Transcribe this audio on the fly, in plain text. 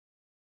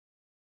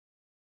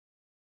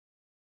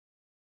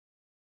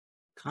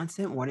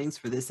Content warnings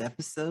for this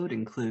episode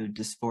include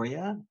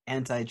dysphoria,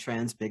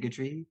 anti-trans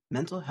bigotry,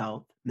 mental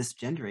health,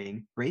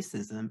 misgendering,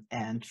 racism,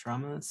 and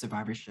trauma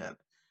survivorship.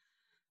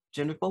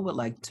 Genderful would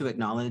like to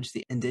acknowledge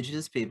the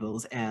indigenous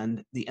peoples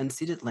and the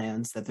unceded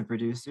lands that the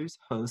producers,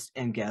 hosts,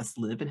 and guests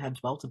live and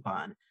have dwelt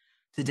upon.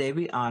 Today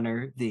we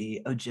honor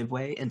the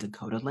Ojibwe and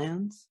Dakota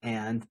lands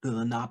and the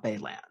Lenape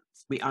lands.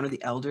 We honor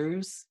the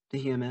elders, the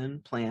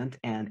human, plant,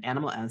 and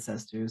animal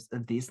ancestors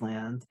of these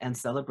lands and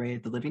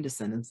celebrate the living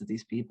descendants of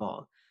these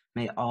people.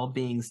 May all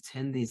beings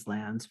tend these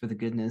lands for the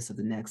goodness of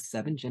the next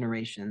 7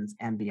 generations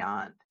and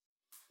beyond.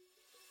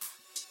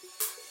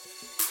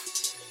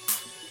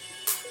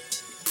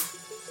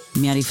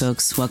 Miati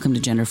folks, welcome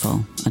to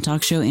Genderful, a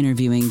talk show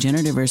interviewing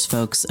gender-diverse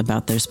folks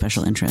about their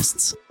special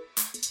interests.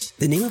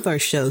 The name of our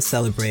show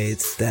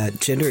celebrates that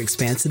gender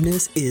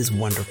expansiveness is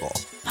wonderful.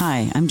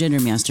 Hi, I'm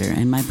Gender Master,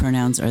 and my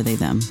pronouns are they,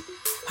 them.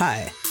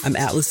 Hi, I'm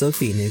Atlas O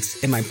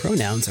Phoenix, and my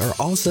pronouns are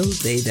also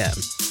they, them.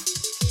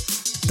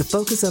 The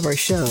focus of our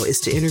show is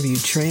to interview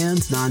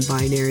trans,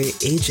 non-binary,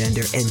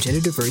 agender, and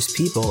gender-diverse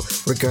people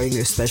regarding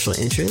their special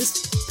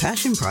interests,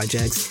 passion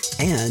projects,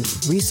 and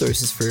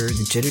resources for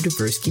the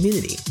gender-diverse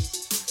community.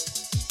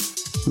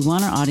 We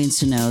want our audience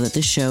to know that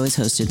this show is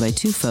hosted by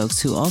 2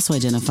 folks who also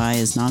identify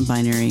as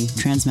non-binary,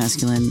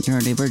 transmasculine,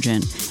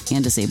 neurodivergent,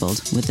 and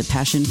disabled, with a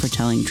passion for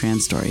telling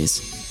trans stories.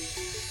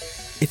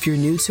 If you're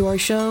new to our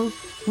show,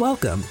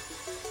 welcome.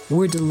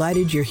 We're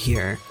delighted you're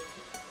here.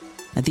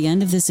 At the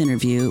end of this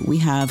interview, we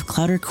have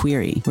Clowder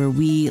Query, where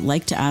we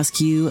like to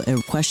ask you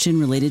a question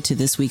related to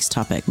this week's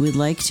topic. We'd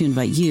like to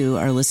invite you,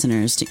 our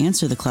listeners, to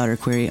answer the Clowder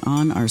Query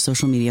on our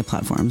social media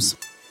platforms.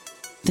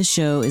 This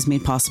show is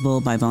made possible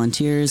by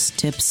volunteers,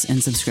 tips,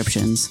 and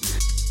subscriptions.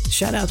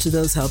 Shout out to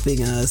those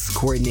helping us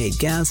coordinate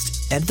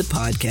guests, edit the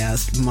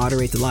podcast,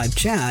 moderate the live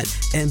chat,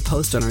 and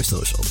post on our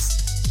socials.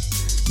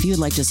 If you would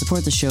like to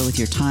support the show with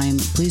your time,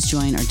 please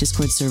join our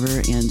Discord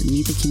server and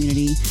meet the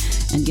community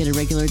and get a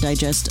regular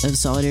digest of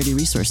Solidarity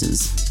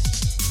resources.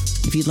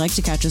 If you'd like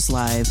to catch us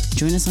live,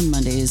 join us on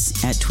Mondays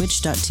at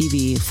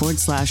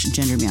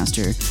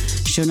twitch.tv/gendermaster.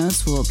 Show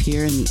notes will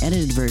appear in the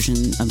edited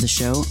version of the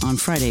show on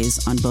Fridays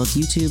on both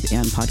YouTube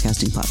and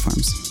podcasting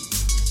platforms.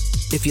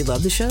 If you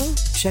love the show,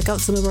 check out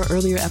some of our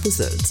earlier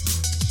episodes.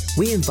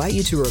 We invite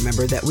you to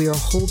remember that we are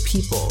whole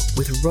people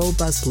with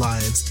robust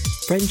lives,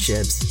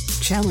 friendships,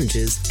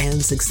 challenges,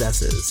 and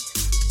successes.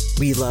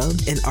 We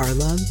love and are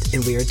loved,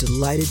 and we are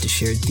delighted to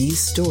share these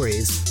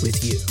stories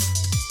with you.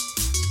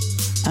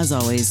 As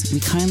always, we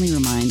kindly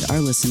remind our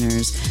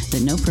listeners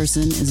that no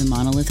person is a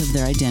monolith of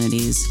their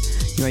identities.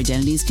 Your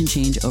identities can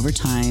change over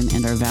time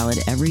and are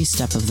valid every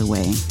step of the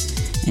way.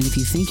 And if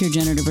you think you're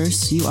gender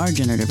diverse, you are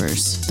gender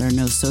diverse. There are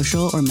no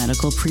social or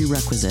medical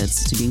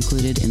prerequisites to be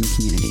included in the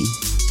community.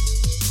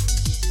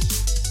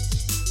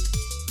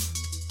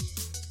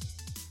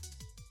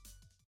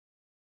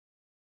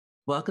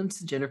 Welcome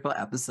to Genderful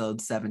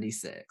episode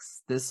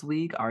 76. This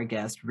week, our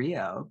guest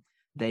Rio,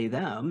 they,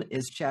 them,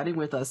 is chatting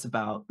with us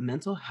about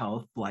mental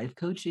health life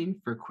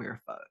coaching for queer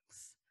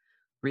folks.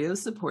 Rio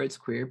supports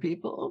queer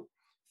people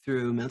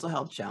through mental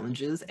health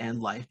challenges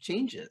and life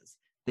changes.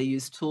 They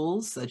use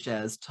tools such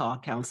as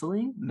talk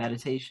counseling,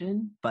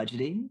 meditation,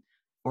 budgeting,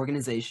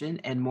 organization,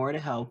 and more to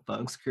help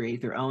folks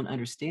create their own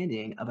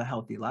understanding of a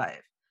healthy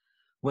life.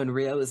 When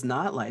Rio is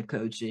not life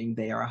coaching,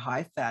 they are a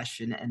high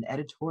fashion and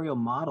editorial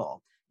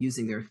model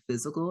using their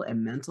physical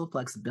and mental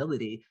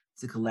flexibility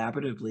to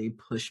collaboratively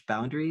push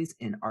boundaries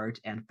in art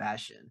and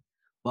fashion.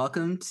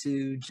 Welcome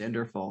to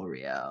Genderful,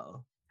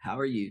 Rio. How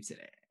are you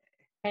today?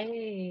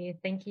 Hey,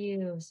 thank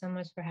you so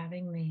much for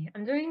having me.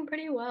 I'm doing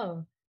pretty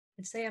well.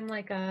 I'd say I'm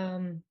like a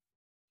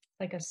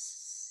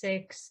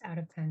 6 out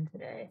of 10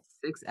 today.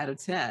 6 out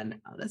of 10.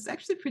 Oh, that's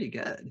actually pretty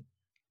good.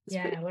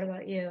 What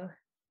about you?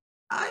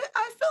 I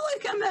feel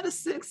like I'm at a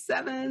 6,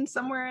 7,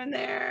 somewhere in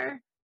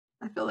there.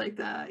 I feel like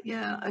that.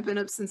 Yeah, I've been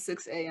up since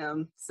 6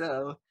 a.m.,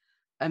 so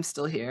I'm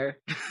still here.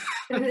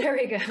 There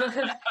we go.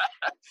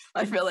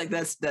 I feel like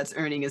that's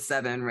earning a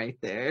 7 right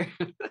there.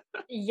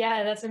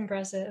 Yeah, that's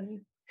impressive.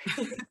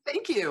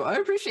 Thank you. I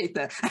appreciate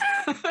that.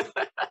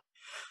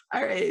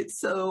 All right,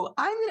 so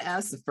I'm going to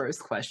ask the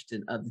first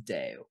question of the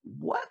day.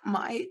 What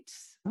are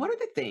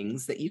the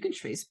things that you can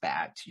trace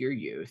back to your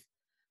youth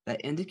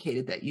that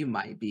indicated that you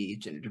might be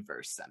gender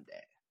diverse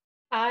someday?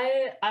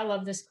 I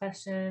love this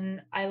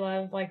question. I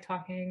love like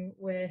talking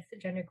with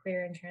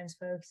genderqueer and trans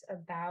folks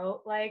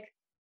about like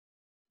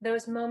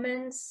those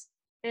moments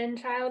in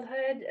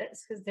childhood.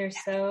 It's because they're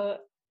so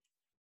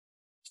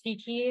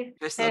cheeky.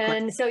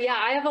 So yeah,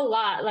 I have a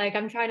lot. Like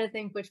I'm trying to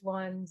think which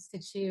ones to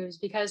choose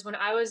because when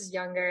I was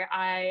younger,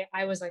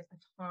 I was like a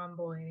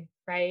tomboy,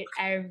 right?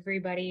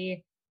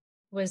 Everybody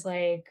was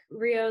like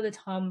Rio the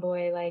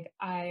tomboy. Like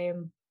I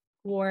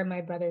wore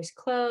my brother's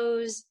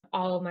clothes.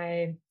 All of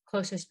my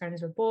closest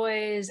friends were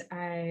boys.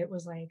 I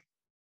was like a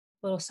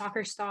little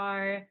soccer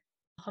star,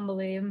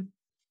 humbly,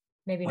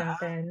 maybe Wow. not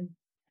then.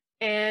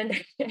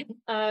 And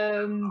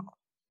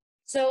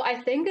so I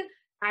think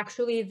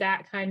actually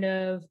that kind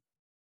of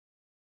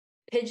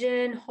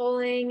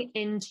pigeonholing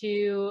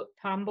into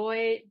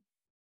tomboy,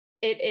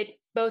 it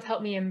both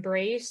helped me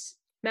embrace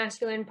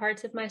masculine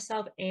parts of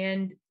myself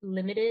and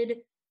limited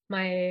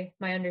my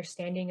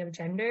understanding of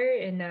gender,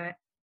 in that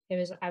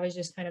I was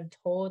just kind of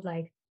told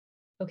like,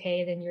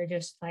 okay, then you're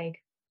just like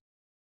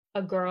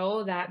a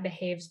girl that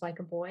behaves like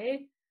a boy.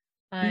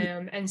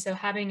 Mm. And so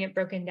having it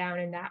broken down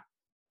in that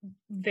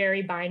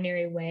very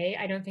binary way,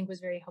 I don't think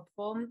was very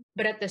helpful.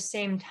 But at the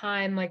same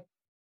time, like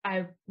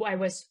I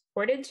was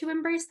supported to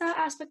embrace that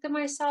aspect of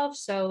myself.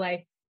 So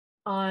like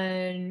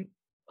on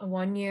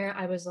one year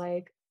I was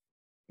like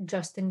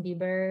Justin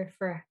Bieber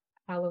for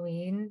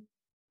Halloween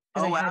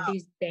because Oh, I wow. had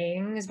these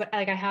bangs, but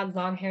like I had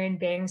long hair and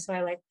bangs, so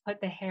I like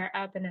put the hair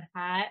up in a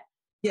hat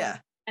Yeah.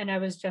 and I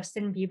was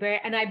Justin Bieber.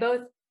 And I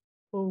both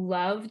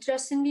love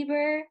Justin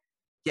Bieber,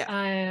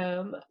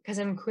 Yeah. because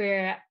I'm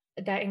queer,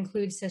 that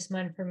includes cis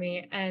men for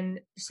me. And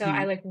so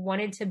I Mhm. like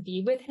wanted to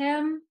be with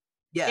him.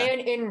 Yeah.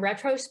 And in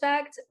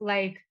retrospect,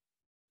 like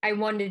I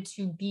wanted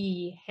to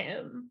be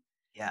him.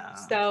 Yeah.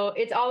 So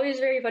it's always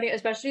very funny,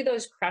 especially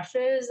those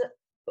crushes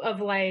of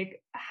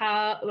like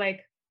how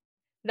like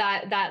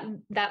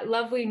that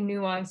lovely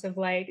nuance of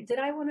like, did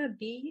I want to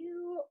be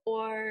you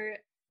or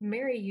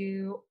marry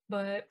you?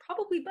 But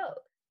probably both.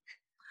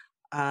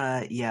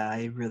 Yeah,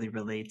 I really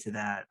relate to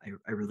that.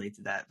 I relate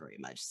to that very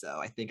much. So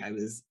I think I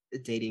was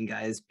dating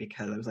guys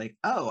because I was like,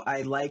 oh,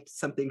 I liked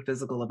something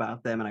physical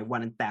about them and I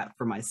wanted that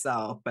for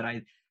myself. But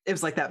it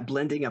was like that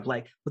blending of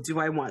like, well, do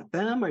I want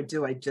them or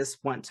do I just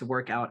want to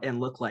work out and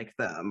look like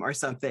them or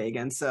something?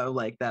 And so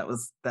like that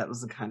was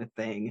the kind of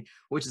thing,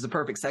 which is a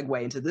perfect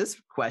segue into this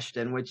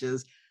question, which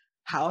is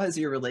how has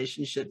your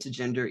relationship to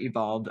gender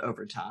evolved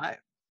over time?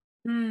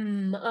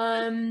 Hmm.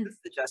 This is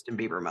the Justin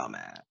Bieber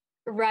moment.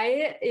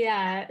 Right.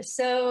 Yeah.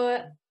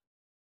 So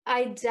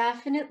I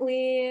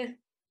definitely,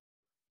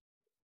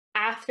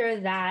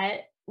 after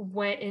that,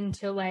 went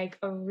into like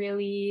a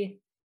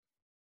really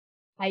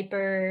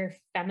hyper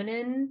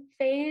feminine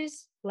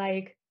phase.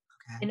 Like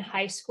Okay. in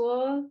high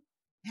school,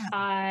 Yeah.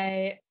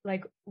 I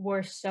like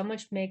wore so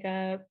much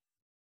makeup.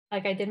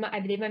 Like I did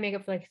my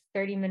makeup for like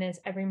 30 minutes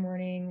every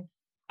morning.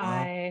 Wow.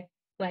 I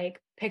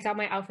like picked out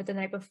my outfit the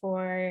night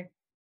before.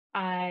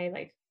 I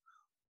like,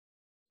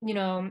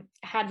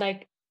 had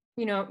like,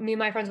 me and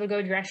my friends would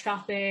go dress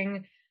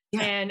shopping.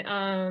 Yeah.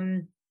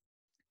 And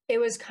it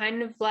was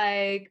kind of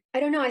like, I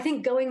don't know, I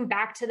think going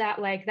back to that,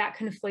 like that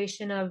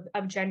conflation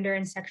of gender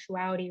and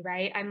sexuality,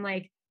 right? I'm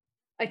like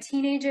a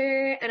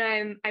teenager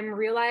and I'm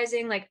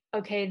realizing like,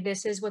 okay,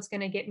 this is what's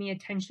going to get me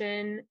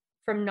attention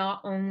from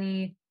not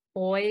only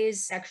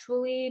boys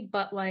sexually,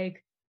 but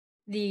like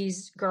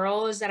these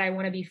girls that I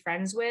want to be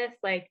friends with.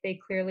 Like they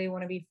clearly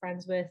want to be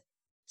friends with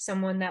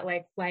someone that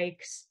like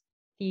likes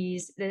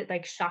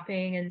like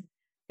shopping and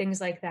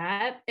things like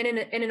that. And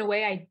in a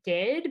way I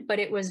did, but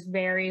it was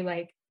very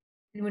like,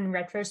 in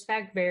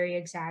retrospect, very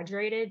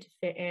exaggerated to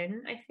fit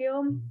in, I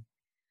feel.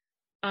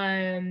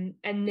 Mm.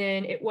 And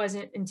then it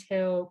wasn't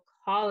until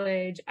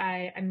college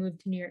I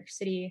moved to New York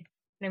City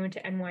and I went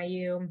to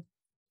NYU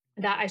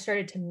that I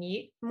started to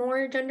meet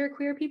more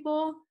genderqueer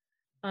people.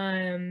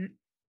 Um,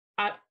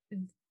 I,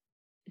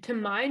 to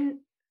my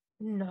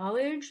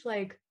knowledge,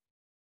 like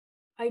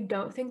I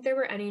don't think there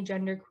were any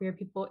genderqueer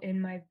people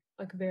in my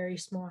like very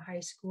small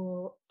high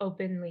school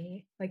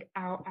openly like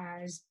out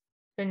as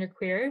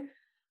genderqueer.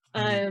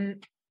 Mm. Um,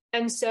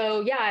 and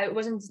so yeah, it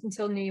wasn't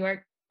until New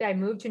York that I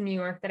moved to New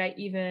York that I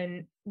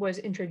even was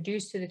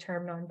introduced to the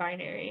term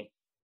non-binary.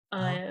 Oh,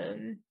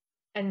 Um,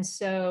 and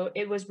so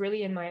it was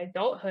really in my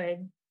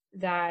adulthood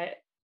that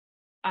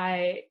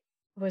I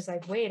was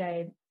like, wait,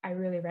 I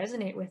really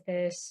resonate with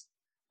this.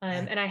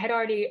 yeah. And I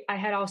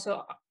had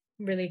also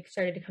really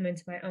started to come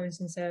into my own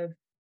sense of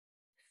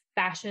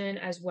fashion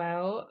as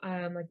well.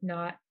 Like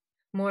not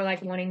more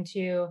like wanting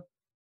to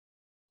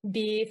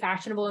be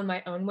fashionable in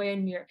my own way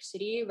in New York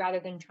City rather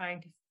than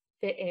trying to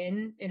fit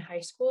in high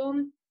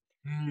school.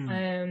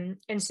 Mm.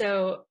 And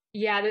so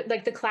yeah,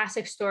 like the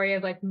classic story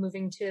of like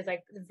moving to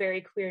like the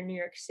very queer New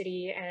York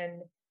City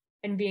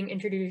and being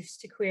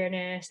introduced to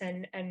queerness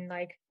and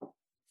like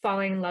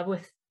falling in love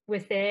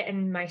with it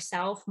and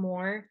myself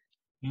more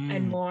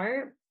and Mm.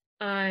 more.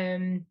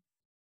 Um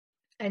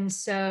and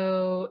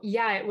so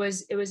yeah, it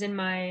was in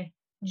my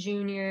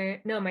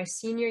my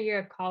senior year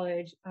of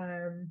college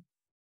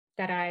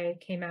that I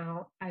came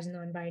out as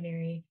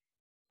non-binary.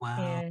 Wow.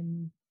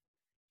 And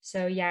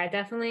so yeah, it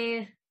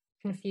definitely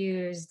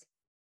confused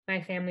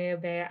my family a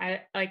bit.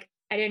 I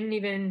didn't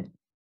even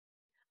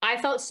I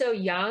felt so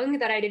young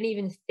that I didn't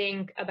even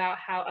think about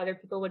how other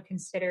people would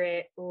consider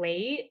it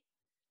late.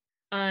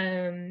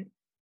 Um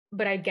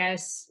but I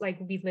guess like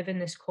we live in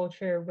this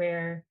culture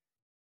where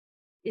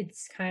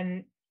it's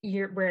kind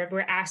you're where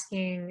we're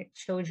asking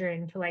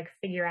children to like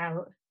figure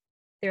out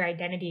their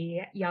identity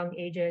at young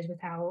ages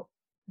without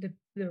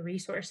the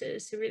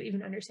resources to really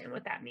even understand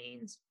what that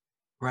means.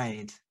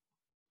 Right.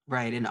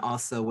 Right. And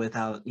also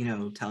without,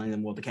 telling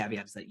them, well, the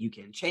caveat is that you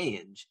can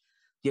change,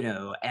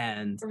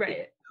 and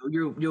Right.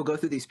 you'll go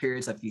through these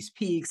periods of these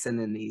peaks and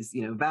then these,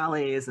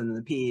 valleys and then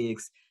the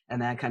peaks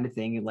and that kind of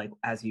thing. And like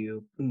as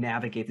you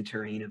navigate the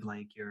terrain of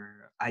like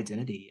your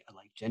identity,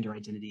 like gender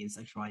identity and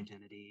sexual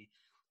identity.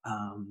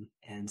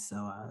 And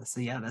so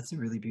yeah, that's a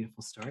really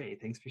beautiful story.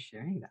 Thanks for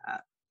sharing that.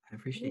 I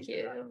Thank appreciate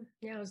that. you.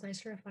 Yeah, it was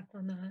nice to reflect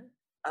on that.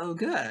 Oh,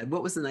 good.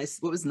 What was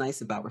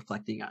nice about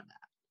reflecting on that?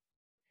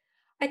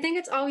 I think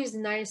it's always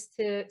nice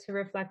to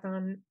reflect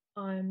on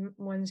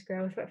one's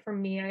growth, but for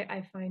me,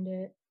 I find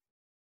it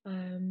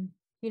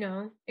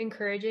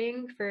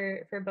encouraging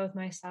for both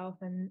myself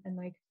and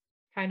like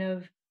kind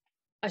of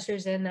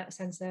ushers in that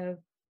sense of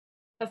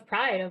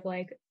pride of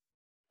like,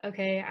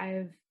 okay,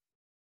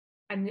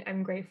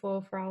 I'm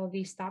grateful for all of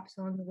these stops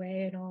along the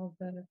way and all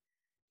of the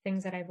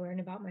things that I've learned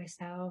about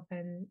myself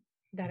and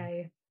that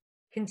I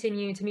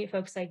continue to meet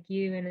folks like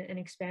you and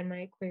expand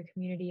my queer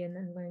community and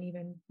then learn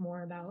even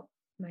more about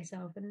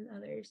myself and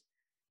others.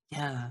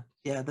 Yeah,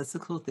 yeah, that's the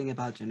cool thing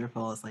about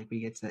Genderful is like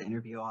we get to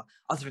interview all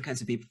different kinds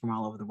of people from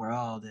all over the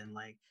world and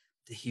like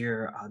to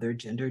hear their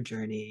gender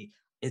journey.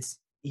 It's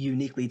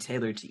uniquely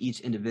tailored to each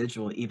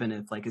individual, even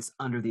if like it's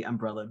under the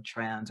umbrella of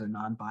trans or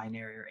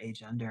non-binary or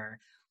agender.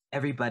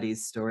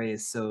 Everybody's story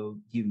is so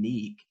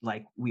unique.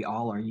 Like we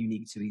all are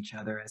unique to each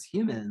other as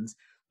humans.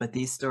 But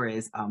these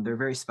stories, they're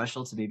very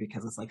special to me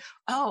because it's like,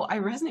 oh, I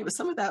resonate with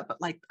some of that, but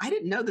like I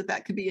didn't know that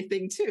that could be a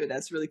thing too.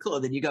 That's really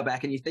cool. Then you go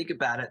back and you think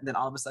about it, and then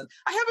all of a sudden,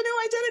 I have a new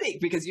identity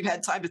because you've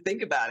had time to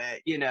think about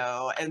it.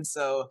 And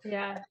so I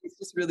Yeah. think it's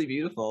just really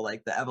beautiful,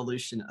 like the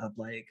evolution of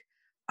like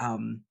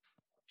um,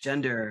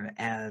 gender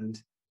and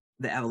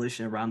the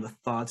evolution around the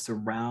thoughts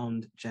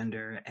around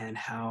gender and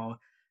how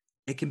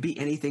it can be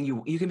anything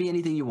you can be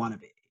anything you want to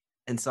be.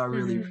 And so I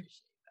really Hmm. appreciate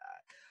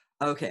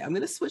that. Okay, I'm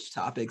going to switch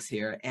topics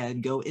here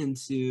and go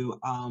into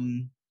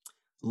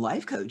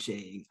life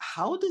coaching.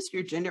 How does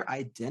your gender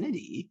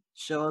identity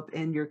show up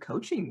in your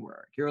coaching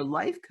work? You're a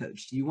life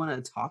coach. Do you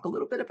want to talk a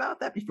little bit about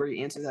that before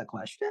you answer that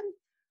question?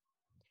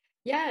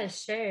 Yeah,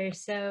 sure.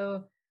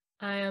 So,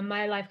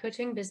 my life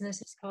coaching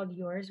business is called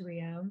Yours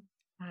Rio.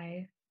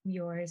 I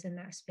yours in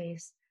that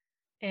space,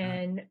 Uh,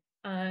 and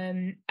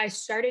I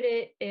started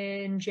it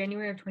in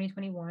January of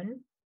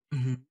 2021.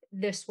 mhm.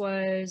 This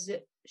was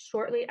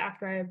shortly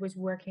after I was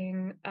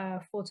working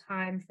full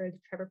time for the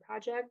Trevor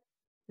Project,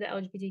 the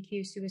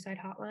LGBTQ suicide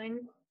hotline,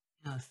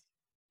 Yes.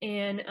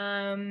 and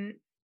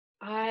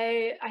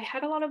I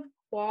had a lot of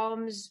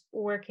qualms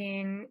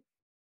working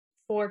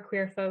for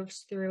queer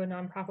folks through a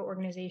nonprofit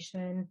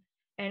organization.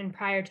 And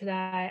prior to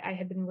that, I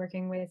had been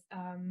working with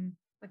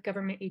like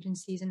government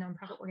agencies and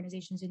nonprofit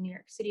organizations in New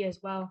York City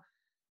as well.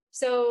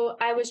 So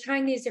I was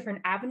trying these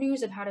different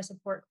avenues of how to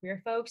support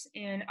queer folks,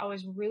 and I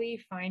was really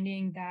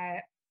finding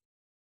that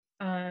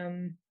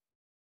um,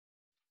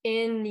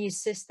 in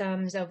these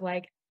systems of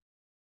like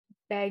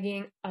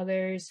begging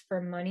others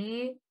for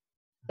money,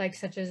 like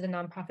such as the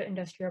nonprofit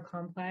industrial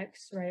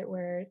complex, right,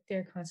 where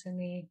they're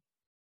constantly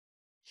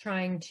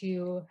trying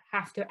to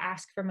have to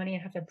ask for money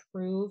and have to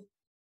prove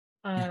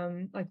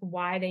Yeah. like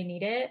why they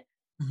need it,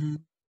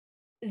 Mhm.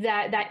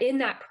 that in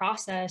that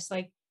process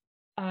like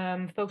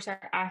folks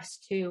are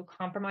asked to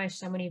compromise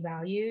so many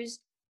values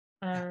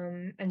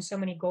Yeah. and so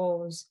many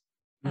goals,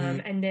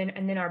 Mhm. and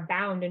then are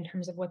bound in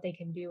terms of what they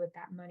can do with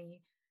that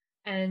money.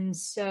 And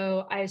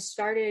so I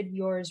started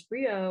Yours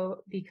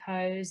Rio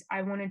because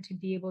I wanted to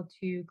be able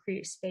to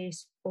create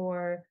space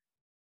for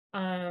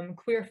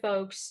queer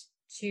folks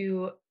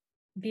to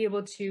be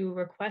able to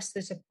request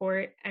the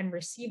support and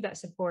receive that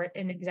support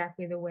in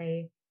exactly the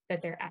way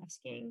that they're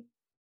asking.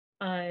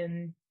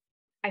 Um,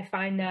 I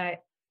find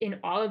that in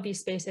all of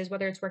these spaces,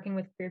 whether it's working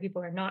with queer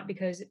people or not,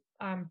 because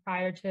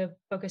prior to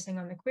focusing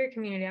on the queer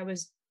community, I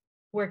was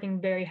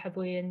working very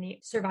heavily in the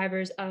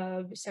survivors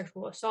of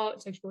sexual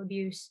assault, sexual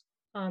abuse,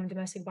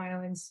 domestic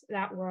violence,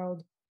 that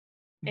world.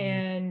 Mhm.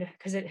 And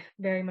because it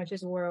very much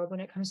is a world when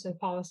it comes to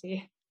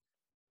policy.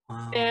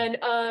 Wow.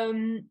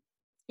 And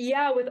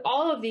yeah, with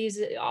all of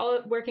these,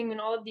 all working in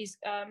all of these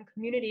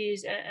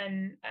communities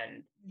and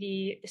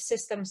the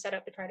system set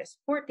up to try to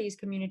support these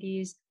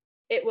communities,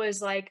 it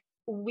was like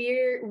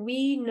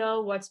we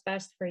know what's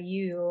best for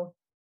you,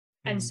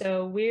 and Mhm.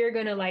 so we're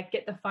gonna like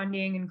get the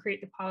funding and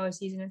create the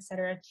policies and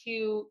etc.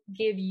 to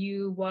give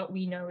you what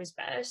we know is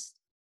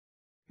best.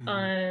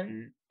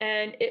 Mhm.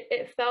 And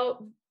it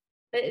felt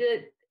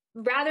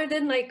rather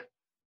than like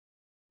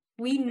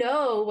we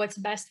know what's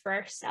best for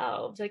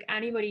ourselves. Like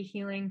anybody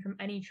healing from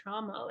any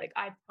trauma, like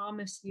I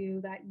promise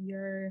you that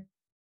you're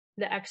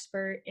the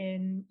expert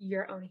in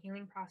your own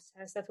healing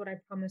process. That's what I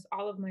promise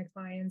all of my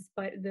clients.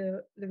 But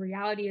the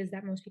reality is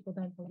that most people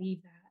don't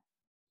believe that.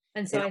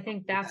 And They so I don't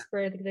think believe that. that's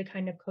where the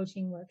kind of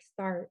coaching work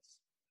starts.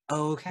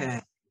 Okay.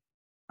 Yes.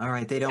 All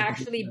right. They It's don't believe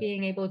actually that.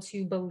 being able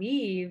to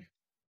believe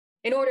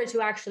in order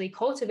to actually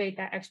cultivate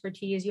that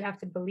expertise, you have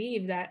to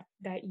believe that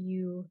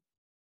you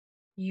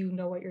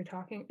know what you're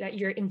talking, that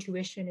your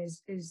intuition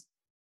is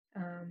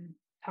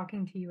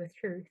talking to you with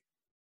truth.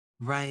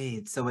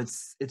 Right. So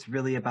it's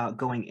really about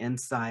going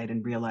inside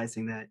and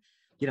realizing that,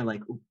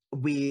 like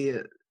we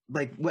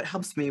like what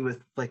helps me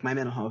with like my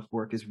mental health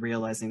work is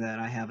realizing that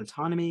I have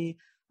autonomy,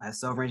 I have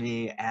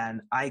sovereignty,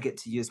 and I get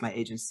to use my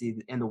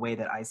agency in the way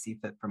that I see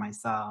fit for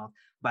myself.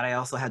 But I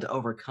also had to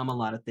overcome a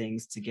lot of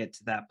things to get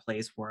to that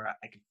place where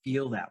I could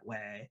feel that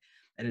way.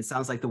 And it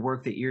sounds like the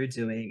work that you're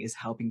doing is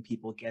helping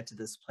people get to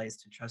this place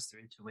to trust their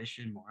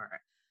intuition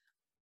more.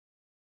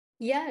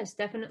 Yes,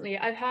 definitely.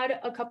 I've had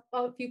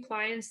a few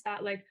clients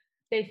that like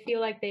they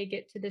feel like they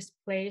get to this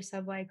place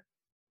of like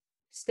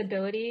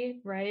stability,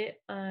 right?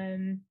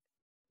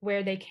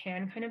 Where they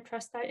can kind of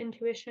trust that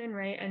intuition,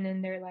 right? And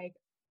then they're like,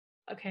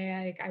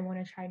 okay, I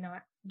want to try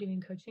not doing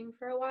coaching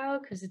for a while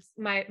because it's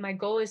my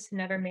goal is to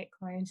never make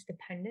clients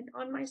dependent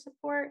on my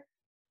support.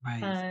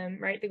 Right.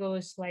 Right. The goal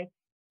is to like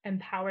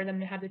empower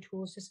them to have the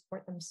tools to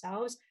support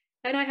themselves.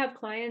 And I have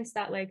clients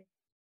that like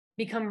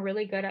become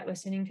really good at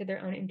listening to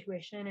their own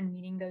intuition and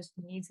meeting those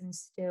needs and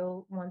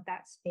still want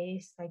that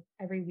space like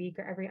every week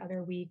or every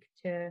other week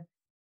to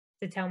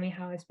tell me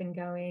how it's been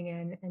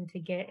going and to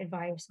get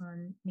advice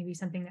on maybe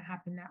something that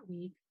happened that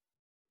week.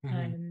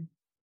 Mhm. Um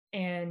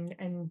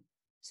and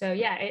so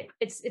yeah,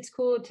 it's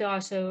cool to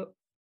also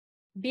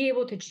be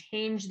able to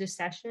change the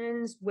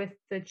sessions with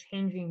the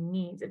changing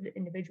needs of the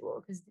individual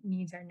because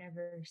needs are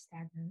never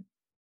stagnant.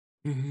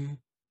 Mhm.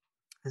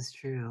 That's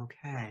true.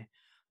 Okay.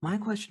 My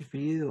question for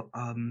you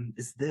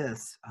is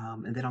this,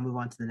 and then I'll move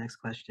on to the next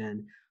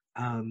question.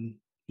 Um,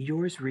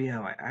 yours,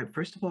 Rio.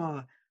 First of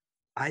all,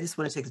 I just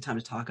want to take the time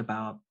to talk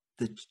about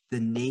the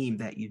name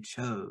that you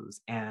chose,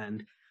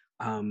 and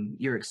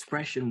your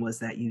expression was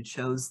that you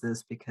chose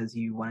this because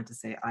you wanted to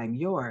say, "I'm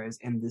yours"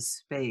 in this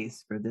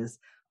space for this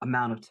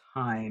amount of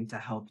time to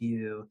help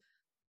you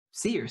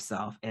see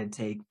yourself and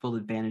take full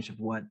advantage of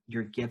what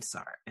your gifts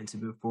are and to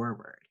move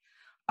forward.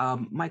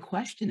 My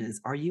question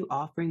is, are you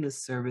offering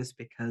this service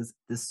because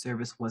this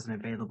service wasn't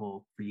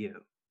available for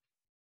you?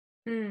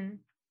 Mm.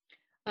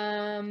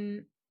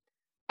 Um,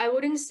 I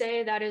wouldn't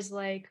say that is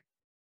like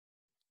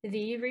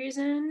the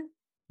reason,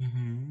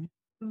 Hmm.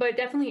 but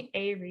definitely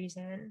a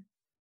reason.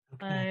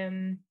 Okay.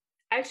 Um,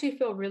 I actually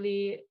feel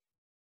really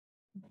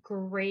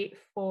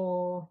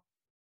grateful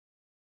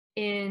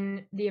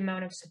in the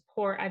amount of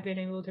support I've been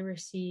able to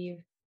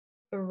receive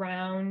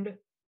around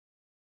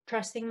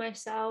trusting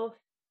myself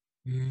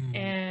Mm.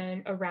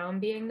 and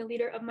around being the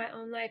leader of my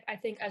own life. I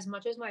think as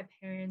much as my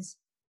parents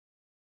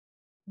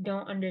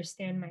don't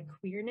understand my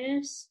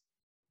queerness,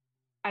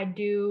 I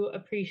do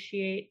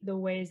appreciate the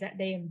ways that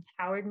they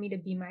empowered me to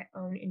be my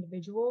own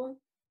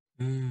individual,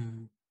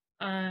 Mm.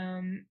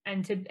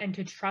 and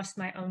to trust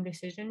my own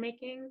decision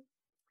making.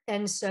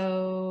 And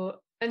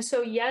so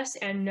yes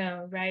and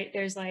no, right?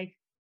 There's like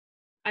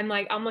I'm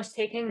like almost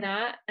taking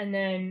that and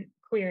then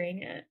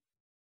queering it.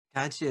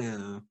 Got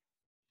you.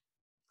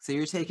 So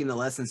you're taking the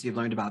lessons you've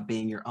learned about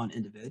being your own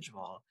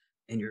individual,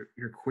 and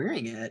you're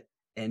querying it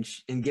and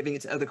giving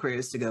it to other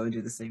queers to go and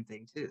do the same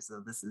thing too. So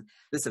this is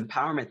this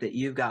empowerment that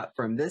you've got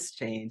from this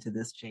chain to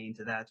this chain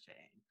to that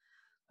chain.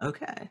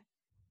 Okay,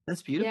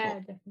 that's Yeah, beautiful.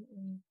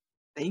 definitely.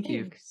 Thank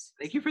you. Thanks.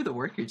 Thank you for the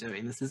work you're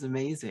doing. This is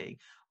amazing.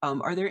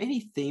 Are there any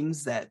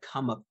themes that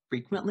come up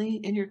frequently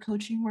in your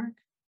coaching work?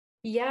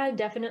 Yeah,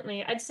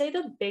 definitely. I'd say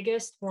the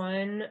biggest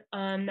one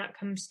that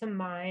comes to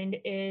mind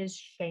is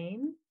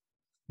shame.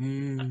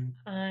 Mm,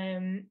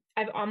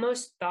 I've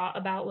almost thought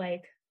about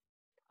like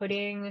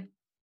putting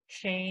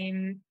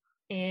shame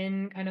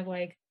in kind of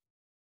like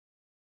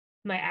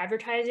my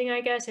advertising,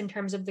 I guess, in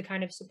terms of the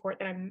kind of support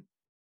that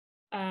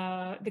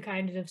the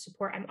kind of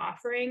support I'm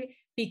offering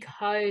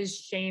because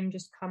shame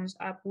just comes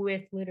up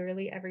with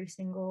literally every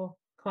single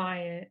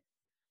client.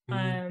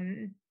 mm,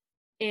 Um,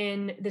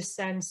 in the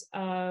sense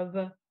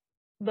of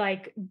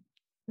like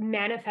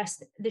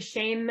manifest the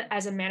shame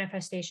as a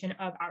manifestation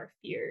of our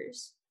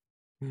fears.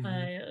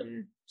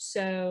 mhm,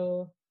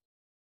 So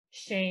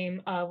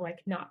shame of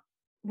like not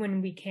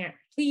when we can't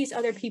please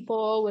other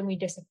people, when we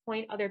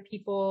disappoint other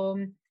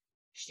people,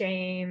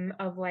 shame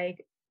of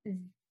like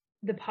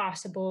the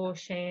possible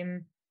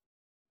shame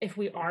if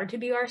we are to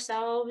be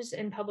ourselves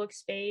in public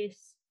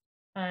space.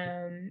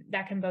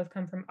 That can both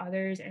come from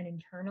others and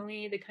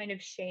internally, the kind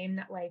of shame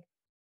that like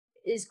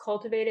is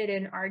cultivated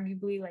in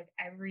arguably like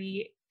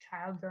every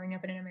child growing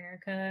up in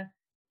America,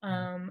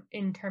 mm,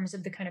 in terms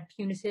of the kind of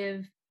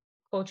punitive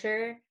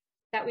culture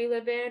that we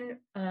live in,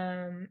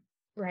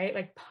 right?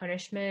 Like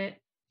punishment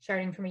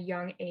starting from a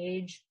young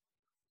age,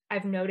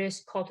 I've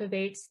noticed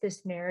cultivates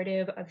this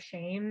narrative of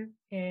shame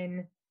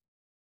in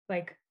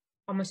like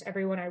almost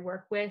everyone I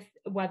work with,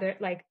 whether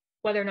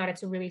or not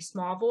it's a really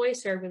small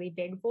voice or a really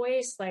big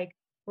voice, like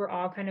we're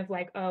all kind of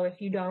like, oh, if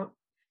you don't,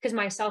 because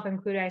myself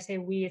included, I say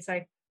we, it's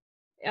like,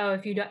 oh,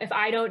 if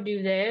I don't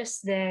do this,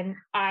 then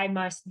I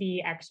must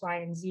be X, Y,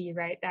 and Z,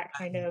 right? That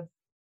kind of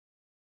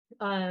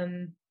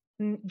um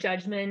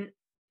judgment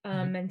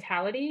mhm,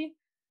 mentality.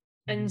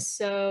 mhm, And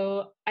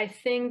so I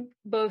think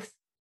both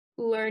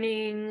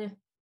learning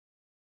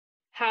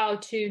how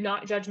to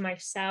not judge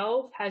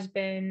myself has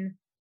been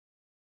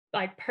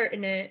like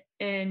pertinent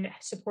in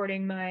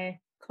supporting my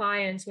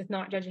clients with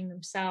not judging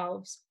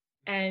themselves,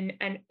 and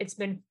it's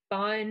been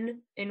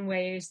fun in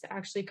ways to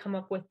actually come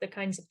up with the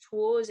kinds of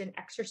tools and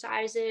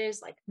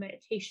exercises like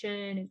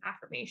meditation and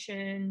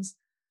affirmations.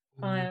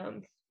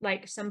 mhm,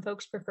 Like some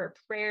folks prefer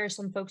prayer,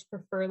 some folks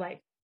prefer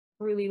like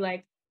really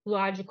like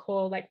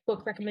logical like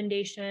book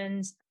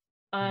recommendations.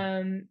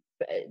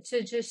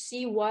 to just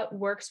see what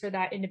works for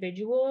that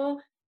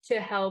individual to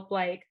help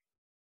like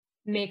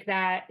make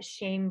that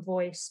shame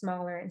voice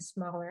smaller and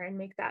smaller and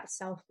make that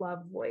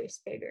self-love voice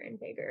bigger and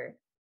bigger.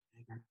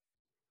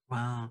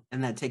 Wow.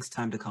 And that takes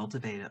time to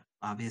cultivate it,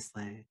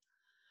 obviously.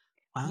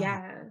 Wow.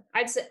 Yeah.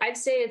 I'd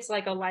say it's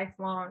like a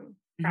lifelong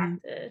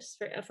Mhm. practice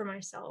for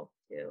myself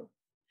too.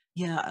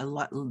 Yeah, a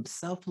lot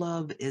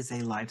self-love is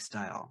a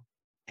lifestyle.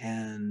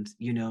 And,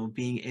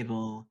 being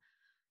able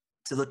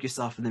to look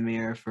yourself in the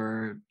mirror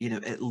for,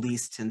 at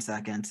least 10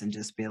 seconds and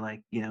just be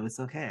like, it's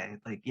okay.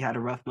 Like you had a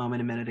rough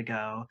moment a minute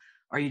ago,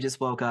 or you just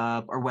woke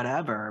up or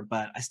whatever,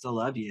 but I still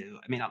love you.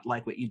 I mean, I don't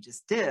like what you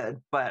just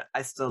did, but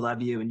I still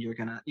love you and you're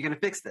gonna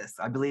fix this.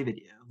 I believe in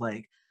you.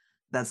 Like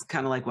that's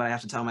kind of like what I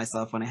have to tell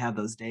myself when I have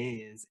those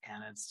days.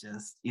 And it's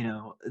just,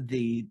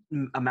 the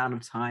amount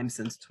of time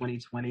since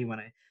 2020 when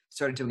I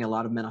started doing a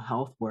lot of mental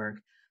health work,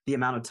 the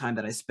amount of time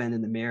that I spend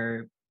in the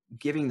mirror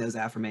giving those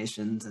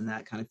affirmations and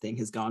that kind of thing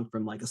has gone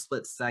from like a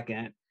split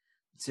second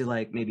to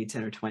like maybe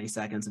 10 or 20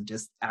 seconds of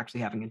just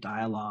actually having a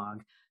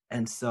dialogue.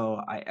 And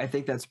so I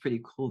think that's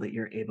pretty cool that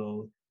you're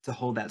able to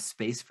hold that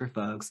space for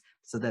folks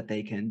so that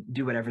they can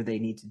do whatever they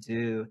need to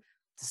do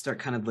to start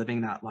kind of living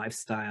that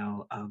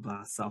lifestyle of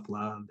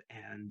self-love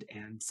and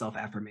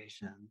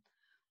self-affirmation.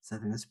 So I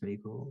think that's pretty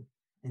cool.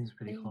 I think it's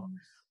pretty cool.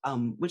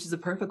 Thanks. Which is a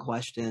perfect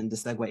question to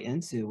segue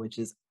into, which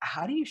is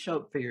how do you show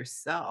up for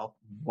yourself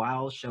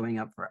while showing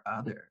up for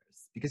others?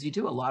 Because you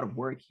do a lot of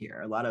work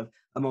here, a lot of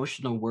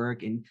emotional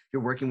work, and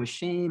you're working with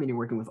shame and you're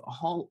working with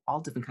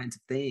all different kinds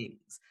of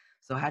things.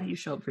 So how do you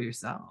show up for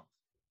yourself?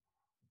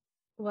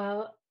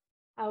 Well,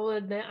 I will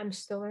admit I'm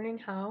still learning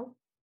how.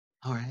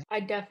 All right. I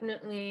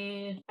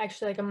definitely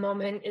actually like a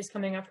moment is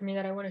coming up for me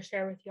that I want to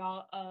share with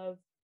y'all of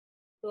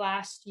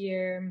last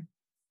year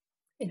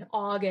in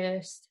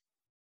August.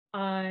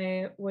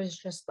 I was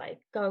just like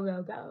go,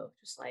 go, go,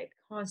 just like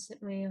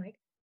constantly like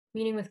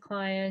meeting with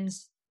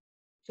clients,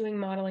 doing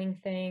modeling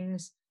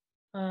things,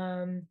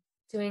 um,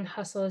 doing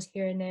hustles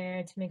here and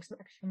there to make some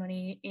extra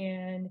money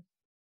and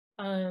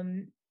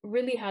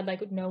really had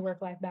like no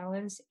work-life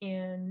balance.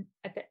 And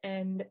at the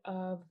end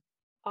of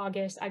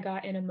August, I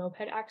got in a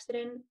moped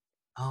accident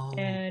Oh,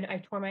 and I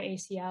tore my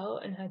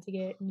ACL and had to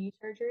get knee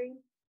surgery.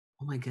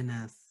 oh my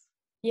goodness.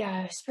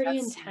 Yeah, it's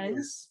pretty That's serious.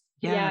 intense.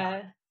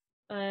 Yeah.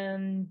 Yeah.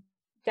 Um,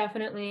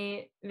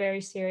 definitely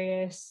very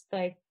serious.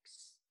 Like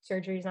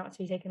surgery is not to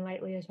be taken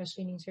lightly,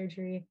 especially knee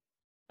surgery.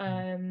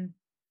 Mhm. Um,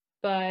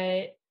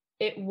 but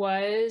it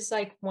was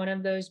like one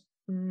of those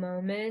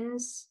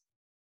moments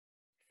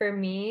for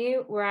me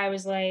where I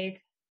was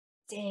like,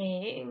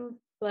 dang,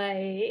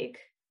 like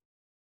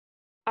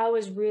I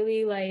was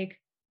really like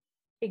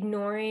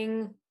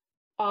ignoring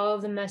all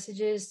of the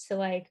messages to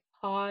like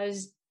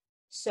pause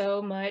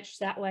so much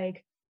that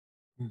like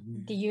the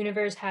Mhm.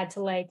 universe had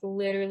to like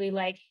literally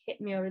like hit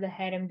me over the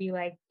head and be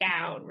like,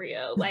 down,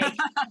 Rio, like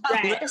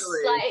rest,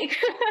 Literally. like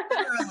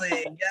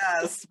Literally,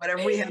 yes.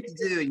 Whatever we have to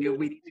do,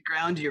 we need to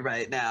ground you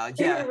right now.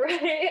 Yeah,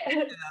 right.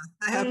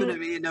 that happened to Mm,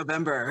 me in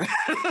November.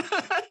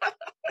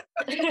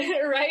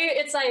 right?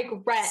 It's like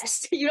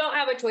rest. You don't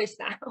have a choice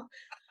now.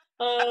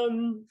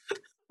 Um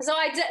so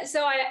I did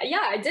so I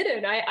yeah, I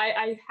didn't.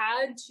 I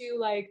had to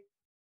like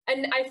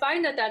and I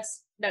find that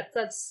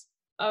that's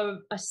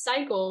a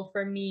cycle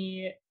for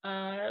me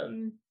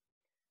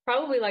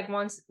probably like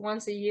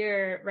once a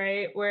year,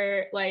 right?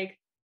 Where like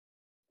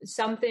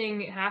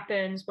something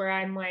happens where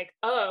I'm like,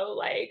 oh,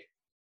 like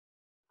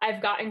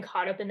I've gotten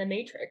caught up in the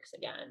matrix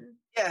again.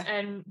 Yeah.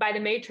 And by the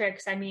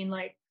matrix, I mean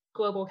like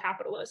global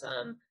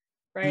capitalism,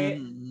 right?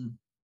 Mhm.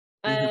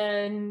 Mhm.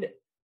 And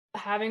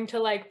having to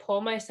like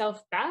pull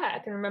myself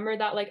back and remember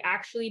that like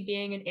actually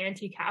being an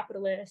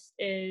anti-capitalist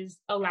is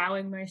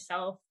allowing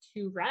myself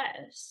to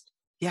rest.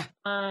 Yeah.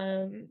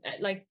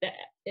 Like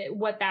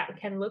what that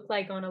can look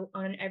like on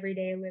an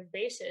everyday live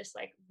basis,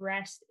 like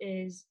rest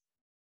is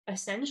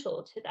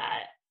essential to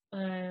that.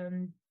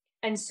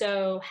 And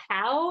so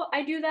how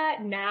I do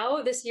that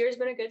now, this year's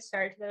been a good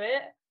start to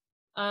it.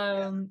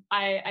 Yeah.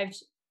 I've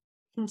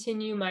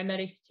continue my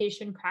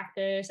meditation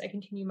practice. I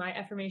continue my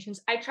affirmations.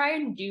 I try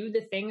and do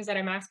the things that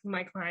I'm asking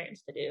my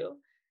clients to do,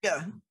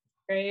 Yeah.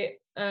 right?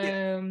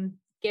 Yeah.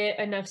 Get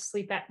enough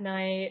sleep at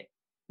night,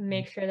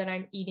 make sure that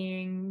I'm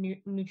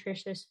eating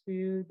nutritious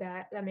food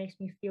that makes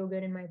me feel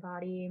good in my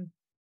body,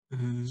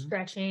 Mhm.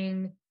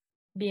 stretching,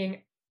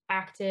 being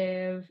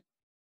active,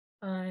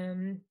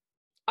 um,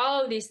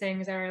 all of these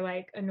things are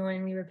like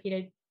annoyingly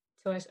repeated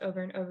to us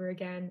over and over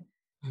again,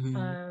 Mhm.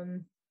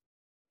 um,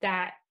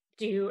 that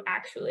do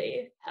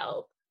actually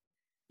help.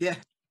 Yeah.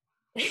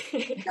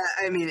 Yeah,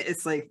 I mean,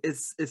 it's like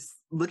it's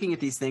looking at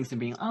these things and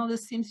being, "Oh,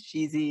 this seems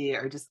cheesy,"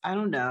 or just, "I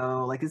don't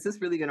know, like, is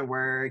this really gonna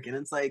work?" And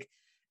it's like,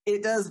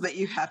 it does, but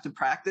you have to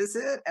practice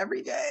it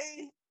every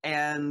day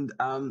and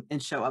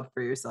show up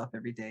for yourself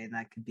every day, and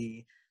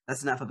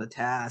that's enough of a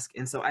task.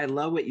 And so I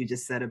love what you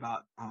just said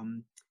about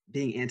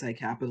being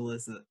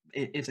anti-capitalist,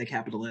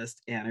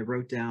 and I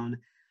wrote down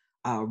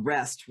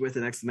rest with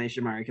an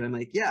exclamation mark, and I'm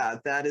like, yeah,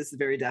 that is the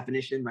very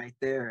definition right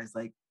there. Is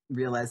like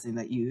realizing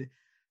that you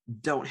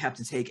don't have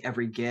to take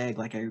every gig.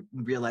 Like I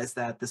realized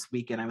that this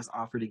weekend I was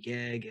offered a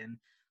gig and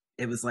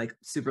it was like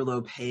super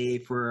low pay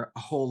for a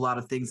whole lot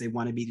of things they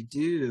wanted me to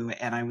do.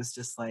 And I was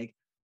just like,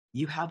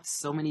 you have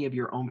so many of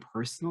your own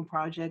personal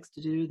projects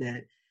to do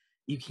that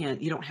you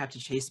don't have to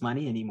chase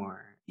money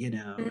anymore,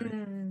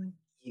 Mm.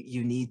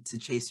 you need to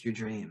chase your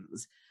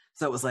dreams.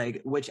 So it was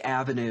like, which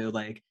avenue,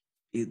 like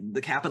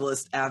the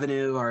capitalist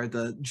avenue or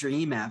the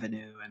dream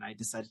avenue? And I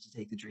decided to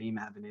take the dream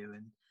avenue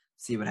and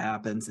see what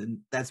happens. And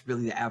that's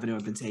really the avenue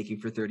I've been taking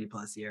for 30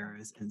 plus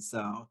years. And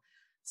so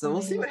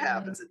we'll see what Amazing.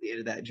 happens at the end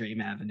of that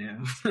dream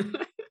avenue.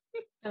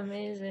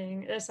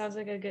 Amazing. That sounds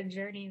like a good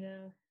journey,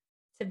 though,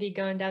 to be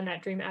going down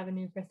that dream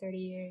avenue for 30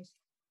 years.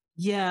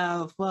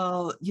 Yeah,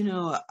 well,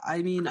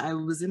 I mean, I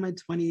was in my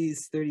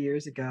 20s 30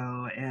 years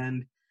ago,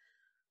 and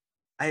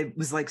I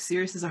was like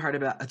serious as a heart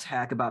about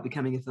attack about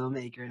becoming a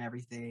filmmaker and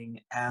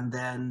everything. And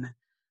then,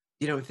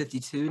 I'm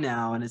 52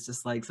 now, and it's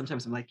just like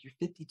sometimes I'm like, you're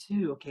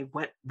 52, okay,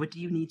 what do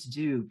you need to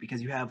do?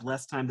 Because you have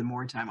less time than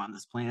more time on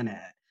this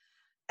planet.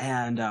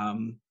 And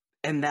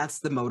that's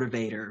the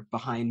motivator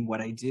behind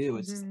what I do.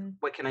 It's just Mm-hmm.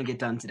 what can I get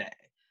done today?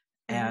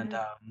 And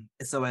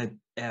Mm-hmm. so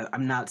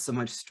I'm not so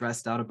much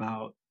stressed out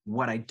about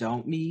what I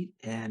don't meet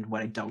and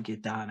what I don't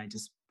get done. I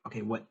just,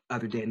 okay, what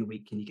other day in the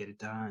week can you get it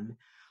done?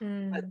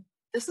 But Mm.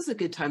 this is a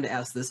good time to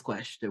ask this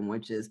question,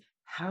 which is,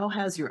 how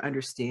has your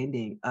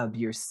understanding of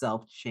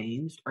yourself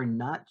changed or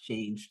not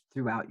changed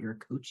throughout your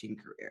coaching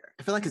career?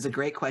 I feel like it's a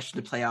great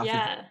question to play off of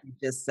what Yeah. you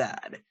just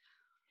said.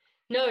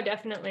 No,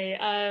 definitely.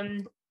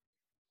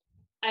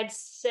 I'd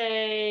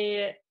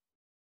say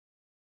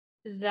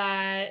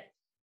that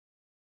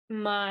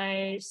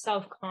my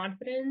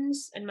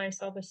self-confidence and my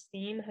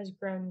self-esteem has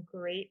grown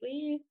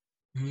greatly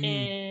Mm,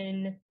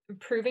 in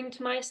proving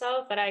to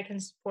myself that I can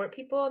support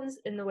people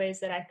in the ways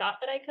that I thought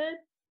that I could.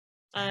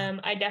 yeah.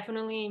 I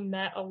definitely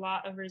met a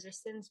lot of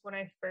resistance when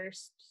I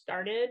first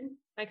started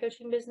my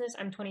coaching business.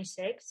 I'm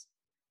 26.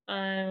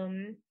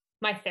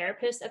 My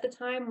therapist at the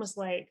time was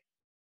like,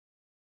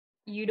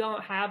 "You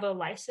don't have a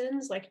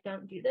license, like,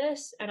 don't do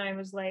this." And I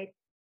was like,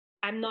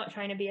 "I'm not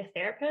trying to be a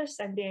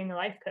therapist, I'm being a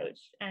life coach,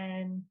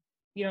 and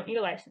you don't need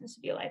a license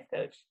to be a life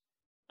coach."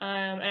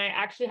 And I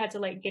actually had to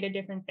like get a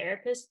different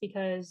therapist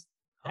because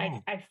I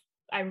Oh, I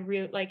I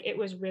really like it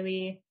was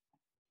really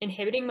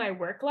inhibiting my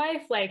work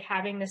life, like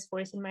having this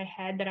voice in my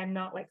head that I'm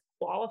not like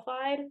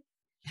qualified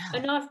yeah.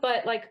 enough.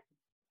 But like,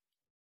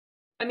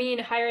 I mean,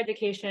 higher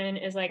education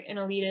is like an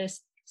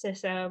elitist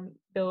system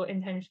built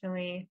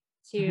intentionally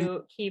Mhm.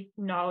 to keep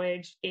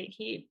knowledge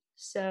gatekeep.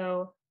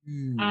 So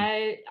Mm,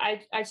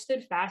 I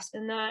stood fast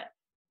in that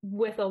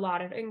with a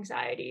lot of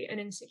anxiety and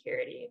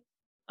insecurity.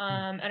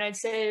 mm, And I'd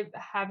say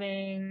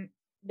having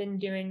been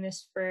doing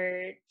this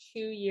for 2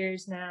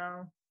 years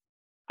now,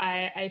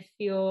 I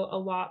feel a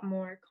lot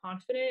more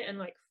confident and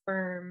like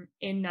firm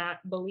in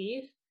that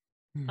belief.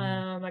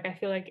 mhm, Like I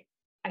feel like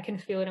I can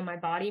feel it in my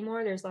body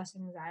more. There's less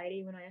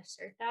anxiety when I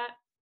assert that.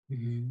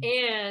 mhm,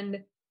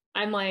 And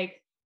I'm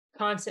like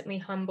constantly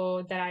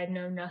humbled that I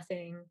know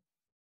nothing.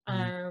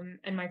 mhm,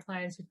 And my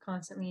clients are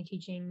constantly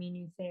teaching me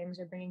new things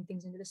or bringing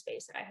things into the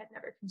space that I had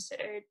never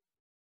considered.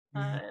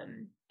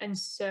 mhm. And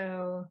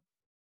so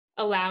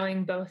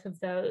allowing both of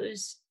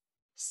those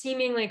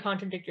seemingly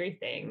contradictory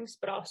things,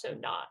 but also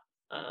not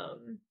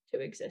to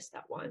exist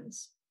at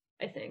once,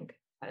 I think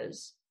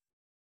has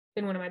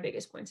been one of my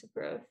biggest points of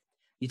growth.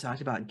 You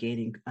talked about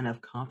gaining enough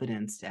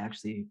confidence to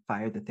actually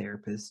fire the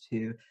therapist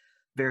who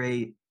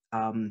very,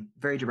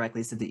 very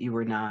directly said that you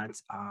were not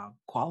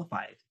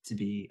qualified to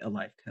be a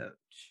life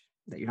coach,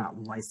 that you're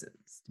not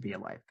licensed to be a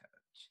life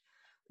coach.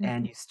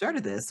 And Mhm. you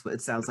started this,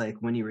 it sounds like,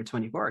 when you were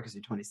 24, because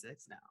you're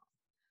 26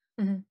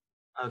 now. Mhm.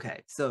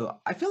 Okay, so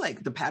I feel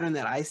like the pattern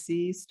that I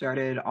see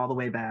started all the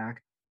way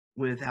back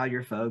with how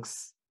your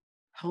folks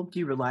helped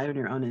you rely on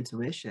your own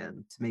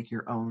intuition to make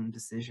your own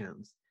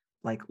decisions,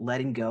 like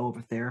letting go of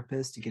a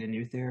therapist to get a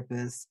new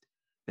therapist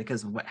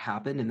because of what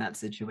happened in that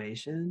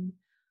situation.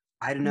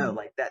 I don't know, Mhm.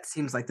 like that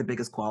seems like the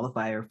biggest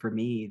qualifier for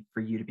me for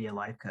you to be a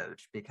life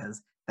coach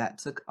because that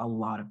took a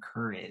lot of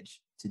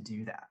courage to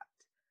do that.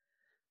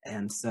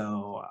 And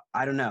so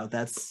I don't know,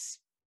 that's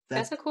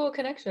That's a cool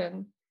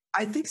connection.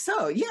 I think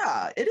so.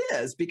 Yeah, it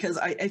is because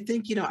I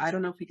think, I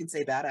don't know if we can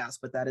say badass,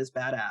 but that is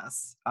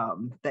badass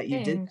that you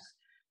did that. Thanks.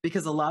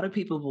 Because a lot of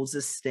people will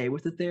just stay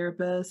with the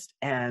therapist,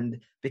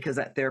 and because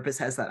that therapist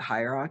has that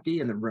hierarchy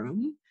in the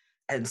room.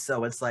 And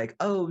so it's like,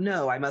 oh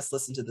no, I must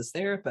listen to this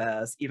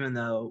therapist, even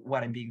though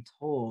what I'm being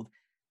told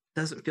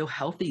doesn't feel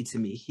healthy to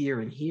me here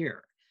and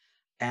here.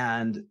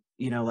 And,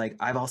 like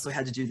I've also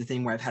had to do the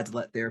thing where I've had to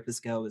let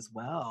therapists go as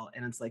well.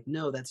 And it's like,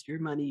 no, that's your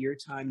money, your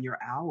time, your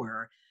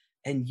hour.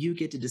 And you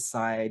get to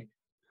decide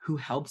who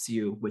helps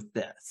you with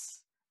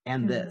this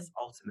and Mhm. this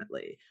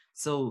ultimately.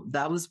 So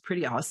that was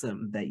pretty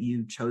awesome that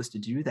you chose to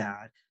do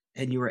that.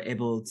 And you were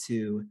able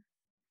to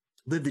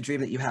live the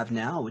dream that you have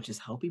now, which is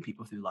helping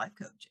people through life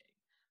coaching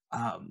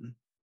um,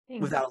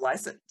 Thanks. without a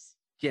license.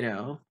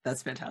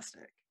 That's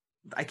fantastic.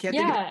 I can't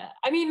think of Yeah,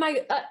 I mean,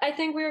 I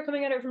think we were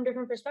coming at it from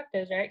different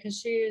perspectives, right? Because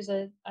she is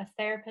a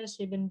therapist.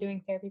 She'd been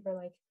doing therapy for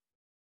like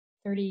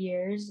 30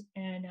 years.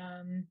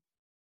 And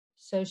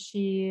so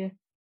she,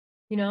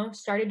 you know,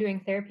 started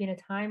doing therapy in a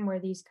time where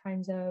these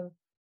kinds of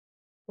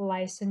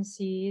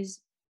licensees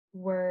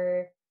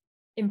were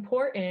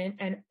important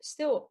and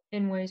still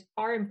in ways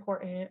are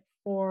important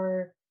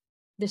for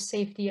the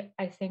safety,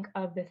 I think,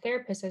 of the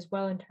therapist as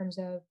well, in terms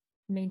of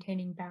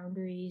maintaining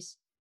boundaries,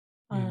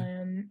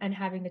 Mm, and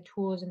having the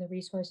tools and the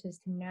resources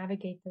to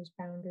navigate those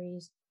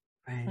boundaries.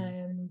 right.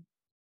 Um,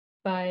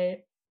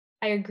 but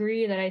I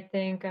agree that I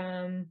think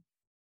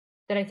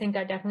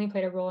that definitely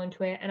played a role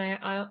into it.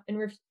 And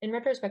in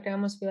retrospect, I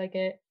almost feel like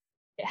it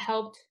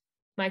helped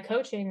my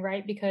coaching,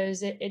 right?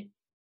 Because it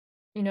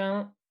you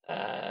know,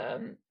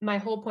 my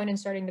whole point in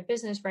starting the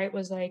business, right,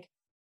 was like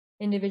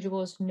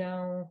individuals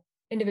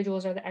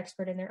are the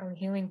expert in their own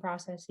healing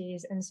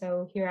processes. And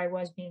so here I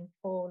was being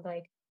told,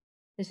 like,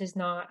 this is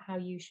not how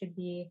you should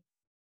be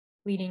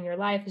leading your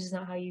life. This is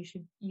not how you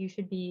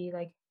should be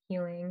like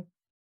healing.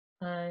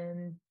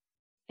 Um,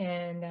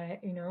 and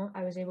you know,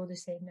 I was able to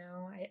say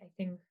no. I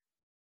think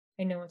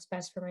I know what's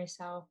best for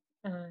myself.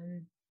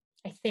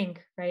 I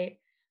think, right?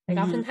 Like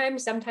Hmm.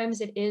 oftentimes,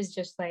 sometimes it is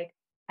just like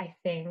I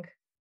think,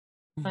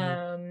 Hmm.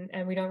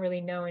 and we don't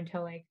really know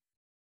until like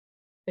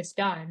it's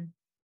done.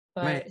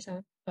 Right.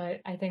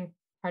 But I think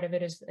part of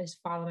it is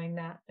following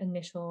that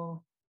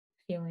initial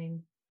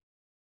feeling.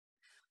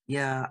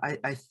 Yeah,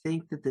 I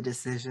think that the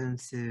decision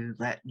to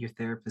let your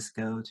therapist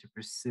go to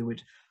pursue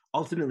it,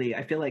 ultimately,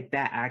 I feel like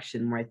that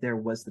action right there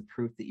was the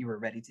proof that you were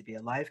ready to be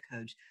a life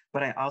coach.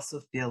 But I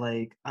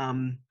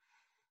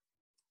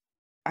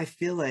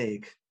feel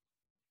like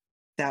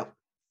that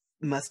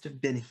must have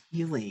been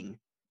healing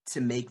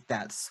to make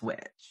that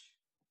switch.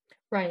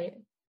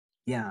 Right.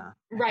 Yeah,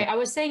 I Right. think. I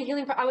was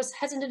saying I was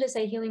hesitant to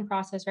say healing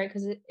process, right?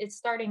 Because it's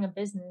starting a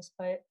business,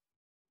 but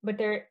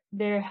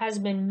there has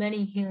been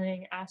many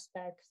healing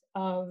aspects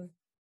of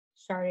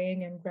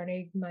starting and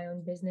running my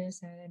own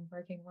business and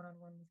working one on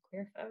one with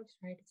queer folks,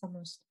 right? It's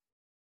almost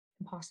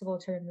impossible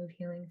to remove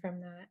healing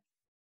from that.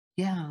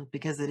 Yeah,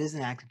 because it is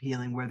an act of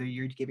healing, whether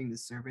you're giving the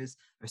service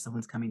or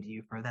someone's coming to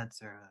you for that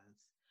service.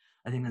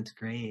 I think that's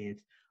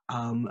great.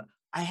 Um,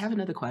 I have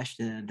another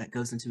question that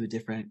goes into a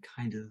different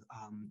kind of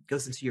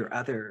goes into your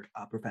other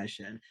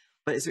profession.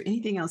 But is there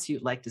anything else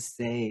you'd like to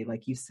say?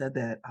 Like you said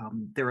that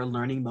there are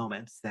learning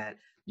moments that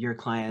your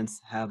clients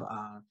have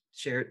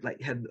shared,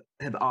 like have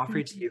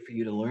offered to Mhm. you for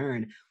you to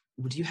learn.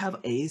 Would you have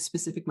a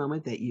specific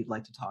moment that you'd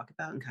like to talk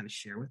about and kind of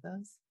share with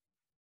us?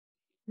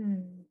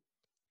 Hmm.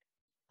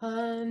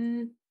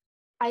 Um,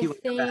 I You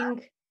want to go back?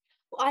 think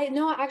I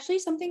no, actually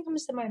something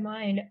comes to my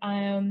mind.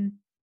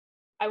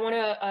 I want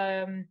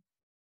to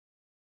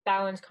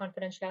balance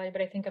confidentiality,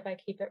 but I think if I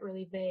keep it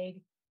really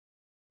vague,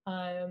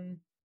 um,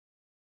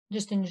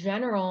 just in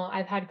general,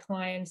 I've had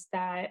clients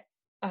that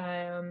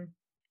um,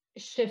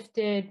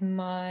 shifted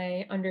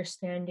my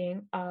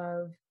understanding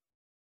of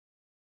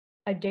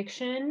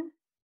addiction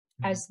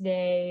Mhm. as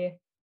they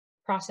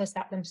process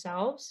that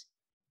themselves.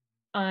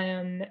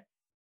 Um,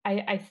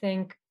 I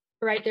think,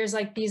 right, there's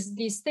like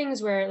these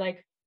things where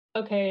like,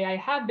 okay, I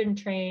have been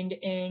trained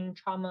in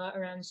trauma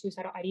around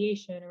suicidal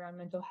ideation, around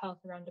mental health,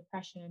 around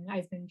depression.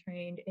 I've been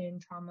trained in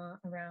trauma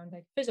around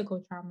like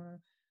physical trauma.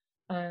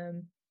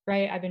 Um,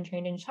 right. I've been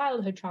trained in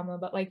childhood trauma,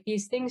 but like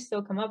these things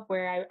still come up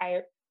where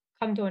I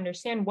come to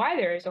understand why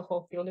there is a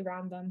whole field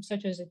around them,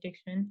 such as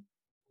addiction,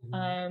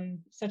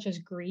 Mhm. such as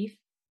grief,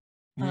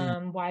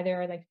 Mm, why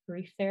there are like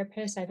grief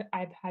therapists.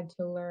 I've had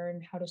to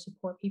learn how to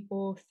support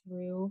people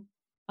through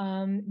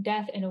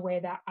death in a way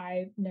that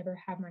I never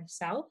have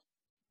myself.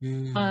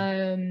 mm,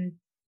 Um,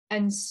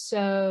 and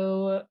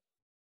so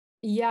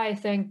yeah, I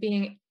think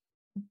being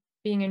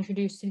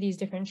introduced to these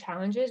different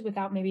challenges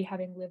without maybe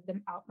having lived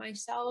them out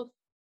myself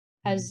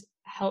mm, has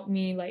helped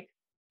me like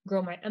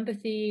grow my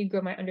empathy,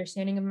 grow my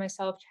understanding of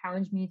myself,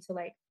 challenge me to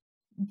like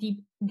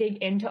deep dig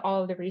into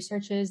all of the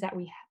research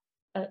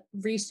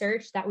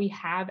that we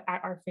have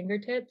at our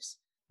fingertips.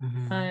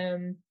 mhm,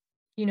 um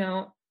you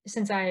know,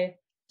 since I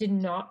did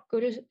not go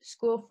to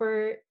school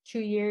for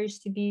 2 years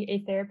to be a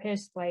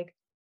therapist, like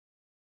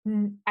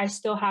I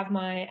still have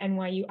my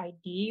NYU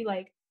ID,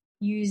 like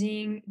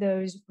using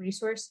those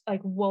resources,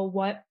 like, well,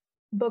 what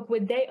book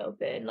would they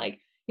open? Like,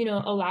 you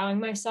know, allowing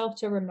myself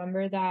to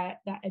remember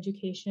that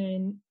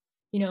education,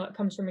 you know, it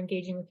comes from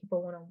engaging with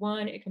people one on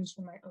one, it comes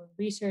from my own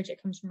research,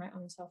 it comes from my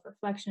own self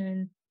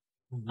reflection.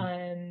 mhm.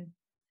 Um,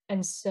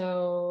 and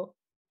so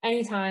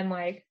anytime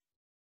like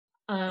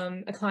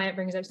a client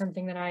brings up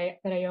something that I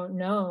don't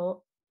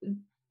know,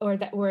 or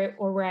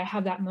where I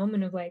have that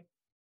moment of like,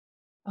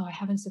 oh, I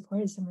haven't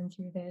supported someone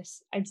through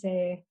this, I'd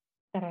say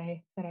that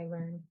I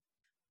learned.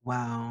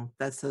 Wow,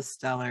 that's so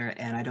stellar,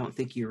 and I don't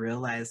think you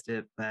realized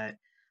it, but,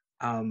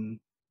 um,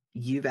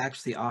 you've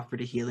actually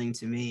offered a healing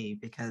to me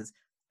because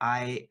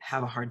I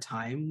have a hard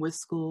time with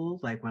school,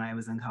 like, when I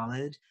was in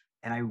college,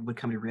 and I would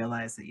come to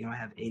realize that, I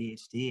have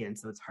ADHD, and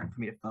so it's hard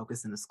for me to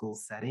focus in a school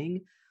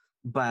setting,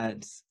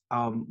 but,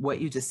 what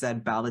you just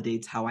said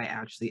validates how I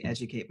actually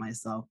educate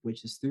myself,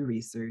 which is through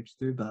research,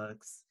 through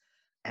books,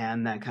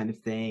 and that kind of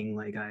thing.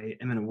 Like, I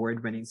am an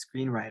award-winning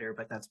screenwriter,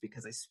 but that's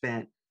because I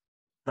spent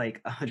like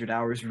 100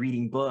 hours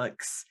reading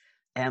books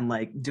and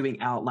like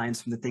doing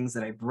outlines from the things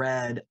that I've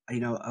read,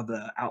 of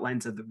the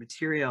outlines of the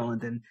material,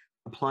 and then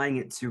applying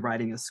it to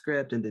writing a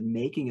script, and then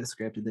making a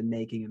script, and then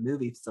making a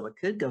movie so it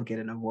could go get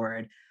an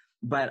award.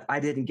 But I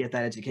didn't get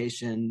that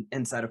education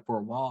inside of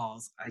four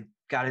walls. I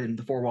got it in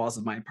the four walls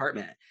of my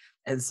apartment.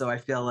 And so I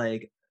feel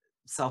like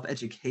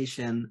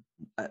self-education,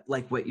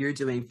 like what you're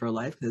doing for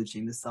life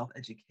coaching, the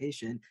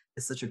self-education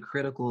is such a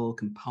critical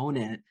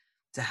component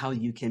to how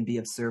you can be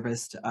of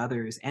service to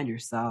others and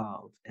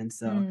yourself. And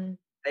so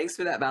thanks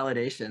for that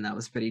validation. That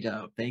was pretty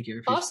dope. Thank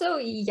you. Also,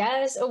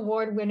 yes,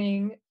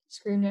 award-winning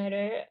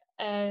screenwriter.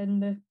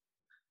 And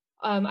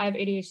I have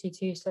ADHD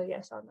too, so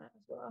yes on that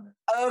as well.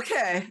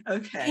 Okay.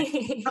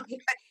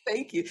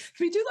 Thank you. Can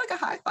we do like a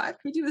high five?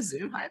 Can we do a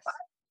Zoom high five?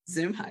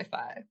 Zoom high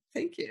five.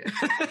 Thank you.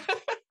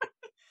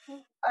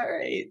 All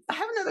right. I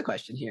have another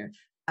question here.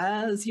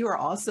 As you are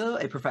also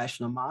a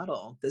professional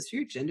model, does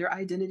your gender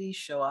identity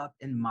show up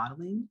in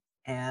modeling?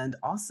 And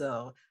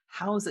also,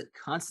 how is it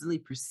constantly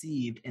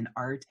perceived in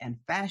art and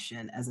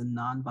fashion as a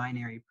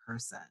non-binary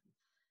person?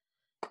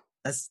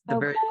 That's the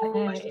very light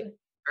question.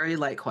 Very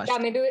light question.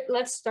 Yeah, maybe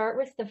let's start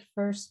with the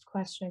first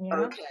question. Yeah.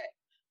 Okay.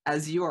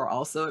 As you are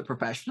also a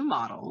professional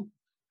model,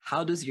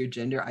 how does your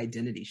gender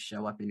identity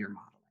show up in your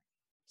modeling?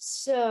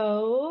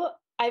 So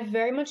I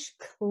very much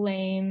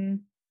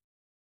claim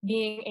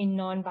being a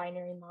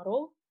non-binary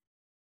model,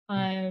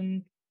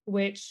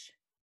 which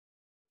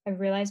I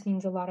realize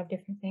means a lot of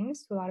different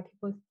things to a lot of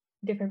people,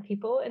 different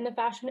people in the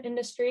fashion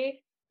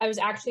industry. I was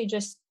actually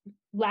just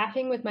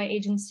laughing with my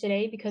agents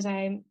today because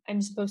I'm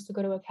supposed to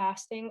go to a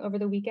casting over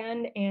the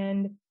weekend,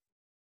 and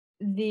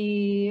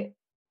the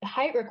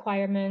height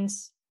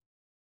requirements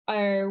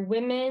are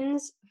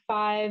women's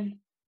 5'9"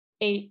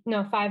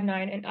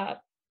 and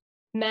up,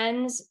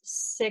 men's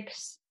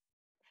 6'1"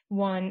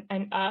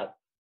 and up,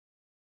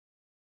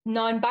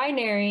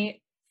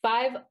 non-binary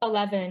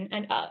 5'11"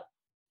 and up.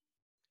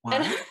 What?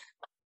 And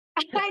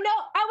I know,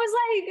 I was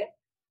like,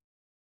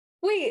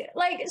 wait,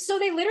 like, so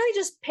they literally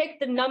just picked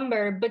the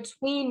number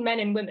between men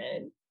and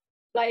women.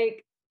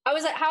 Like, I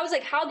was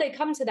like, how'd they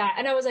come to that?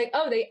 And I was like,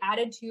 oh, they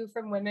added 2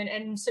 from women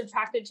and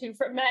subtracted 2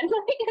 from men. And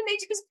they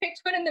just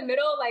picked one in the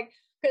middle, like,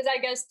 because I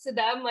guess to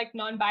them, like,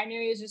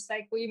 non-binary is just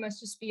like, well, you must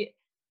just be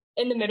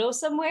in the middle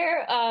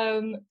somewhere.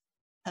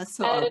 That's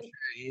so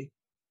arbitrary.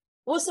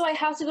 Well, so I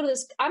have to go to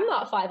this. I'm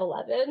not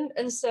 5'11",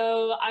 and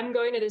so I'm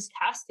going to this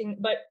casting,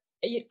 but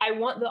I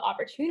want the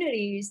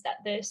opportunities that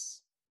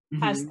this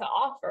has to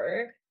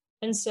offer.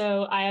 And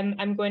so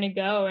I'm going to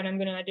go and I'm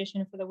going to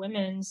audition for the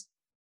women's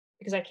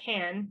because I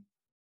can.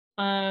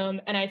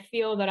 And I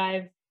feel that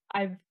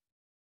I've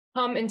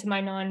come into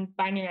my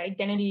non-binary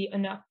identity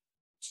enough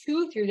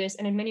through this.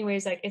 And in many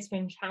ways, like, it's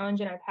been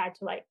challenging. I've had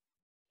to like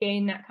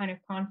gain that kind of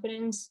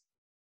confidence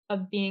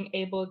of being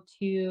able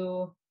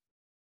to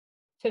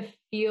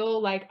feel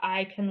like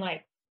I can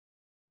like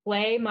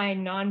play my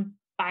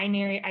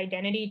non-binary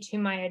identity to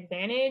my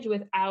advantage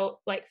without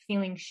like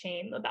feeling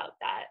shame about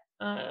that.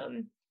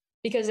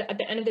 Because at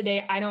the end of the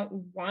day, I don't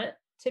want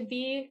to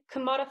be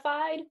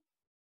commodified,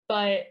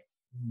 but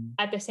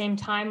at the same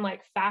time,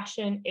 like,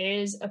 fashion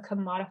is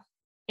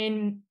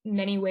in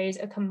many ways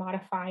a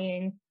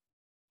commodifying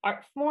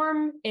art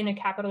form in a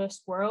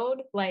capitalist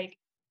world. Like,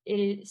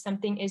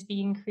 something is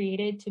being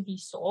created to be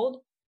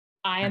sold.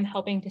 I am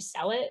helping to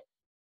sell it.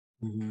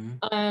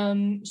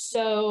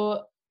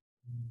 So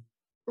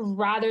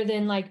rather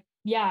than like,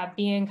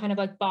 being kind of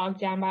like bogged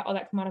down by all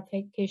that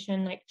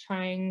commodification, like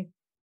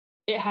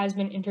it has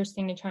been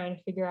interesting to try and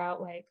figure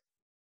out like,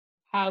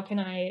 how can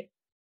I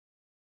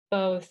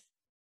both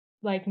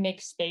like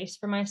make space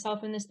for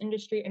myself in this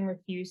industry and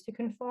refuse to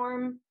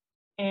conform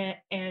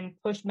and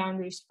push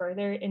boundaries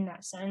further in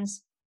that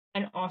sense,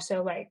 and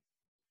also like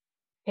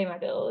pay my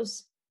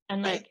bills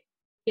and like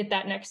get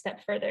that next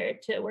step further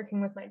to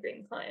working with my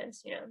dream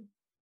clients,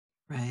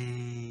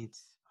 Right.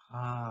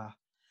 All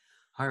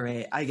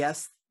right. I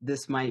guess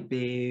this might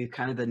be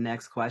kind of the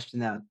next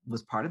question that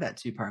was part of that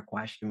 2-part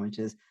question, which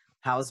is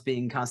how's it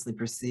being constantly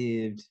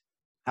perceived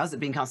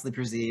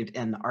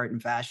in art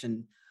and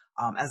fashion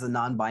as a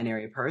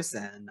non-binary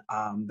person,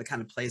 that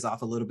kind of plays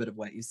off a little bit of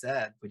what you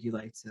said. Would you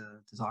like to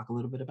talk a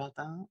little bit about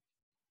that?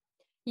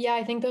 Yeah,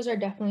 I think those are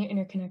definitely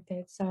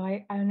interconnected. So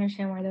I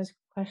understand why those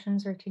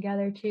questions are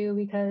together too,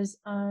 because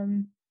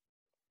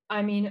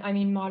I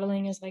mean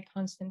modeling is like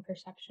constant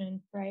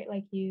perception, right?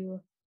 Like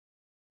you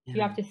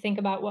have to think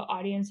about what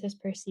audience is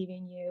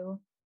perceiving you,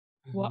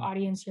 what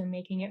audience you're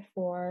making it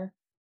for,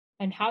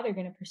 and how they're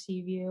going to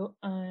perceive you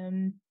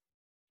in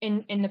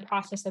the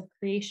process of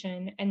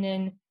creation. And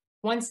then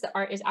once the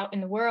art is out in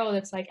the world,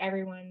 it's like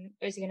everyone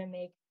is going to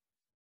make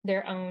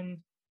their own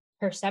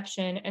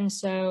perception. And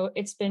so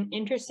it's been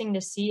interesting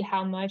to see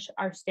how much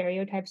our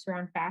stereotypes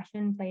around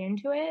fashion play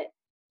into it.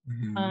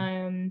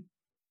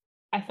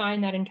 I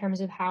find that in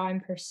terms of how I'm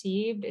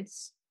perceived,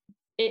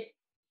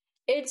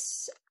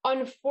 it's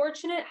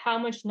unfortunate how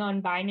much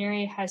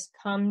non-binary has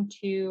come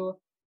to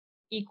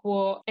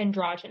equal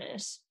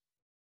androgynous,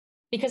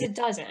 because it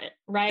doesn't,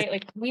 right?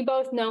 Like, we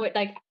both know it,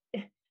 like,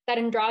 that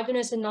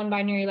androgynous and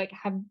non-binary like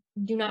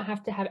do not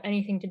have to have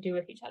anything to do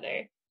with each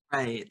other.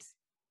 Right.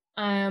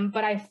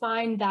 But I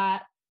find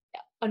that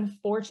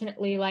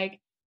unfortunately,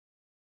 like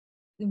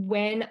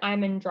when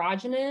I'm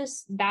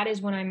androgynous, that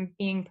is when I'm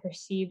being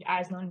perceived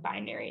as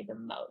non-binary the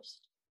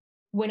most.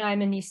 When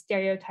I'm in these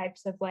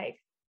stereotypes of like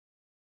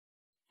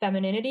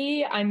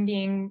femininity, I'm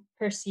being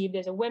perceived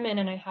as a woman,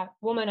 and I have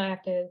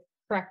to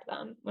correct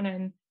them.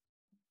 When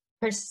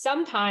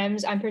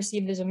sometimes I'm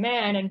perceived as a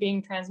man and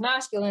being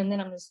transmasculine,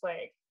 then I'm just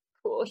like,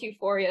 cool,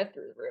 euphoria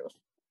through the roof.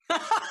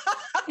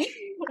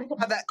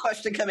 Have that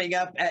question coming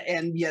up,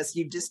 and yes,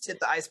 you've just tipped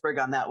the iceberg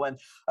on that one.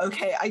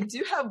 Okay, I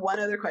do have one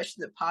other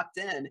question that popped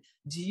in.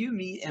 Do you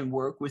meet and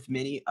work with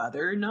many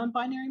other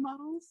non-binary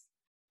models?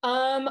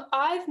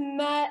 I've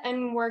met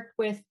and worked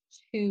with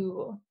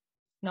 2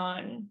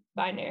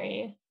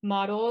 non-binary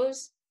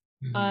models.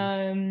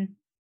 And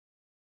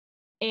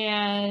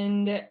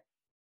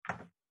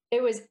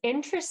it was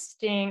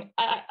interesting.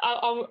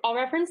 I'll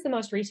reference the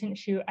most recent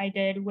shoot I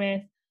did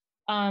with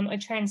a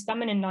trans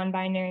feminine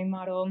non-binary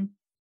model.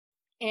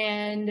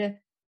 And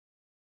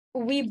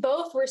we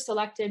both were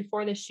selected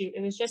for the shoot.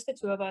 It was just the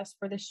 2 of us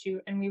for the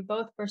shoot. And we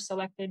both were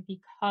selected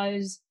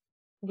because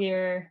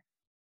we're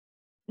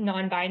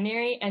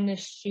non-binary. And the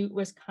shoot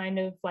was kind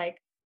of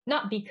like,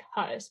 not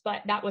because,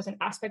 but that was an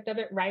aspect of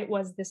it, right?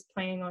 Was this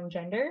playing on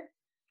gender?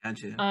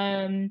 Gotcha.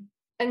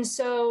 And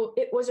so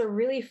it was a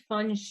really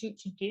fun shoot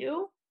to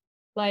do.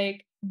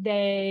 Like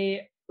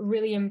they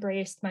really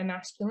embraced my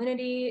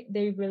masculinity.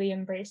 They really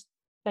embraced,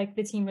 like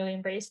the team really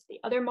embraced the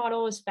other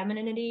models'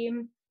 femininity.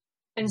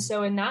 And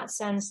so in that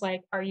sense,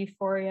 like our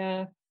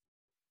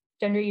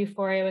gender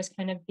euphoria was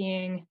kind of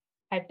being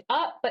hyped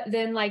up, but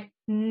then like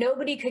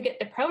nobody could get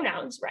the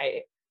pronouns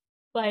right.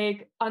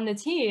 Like on the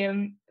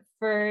team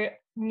for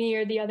me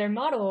or the other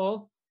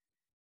model.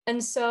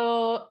 And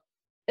so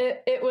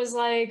it was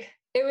like,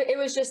 it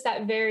was just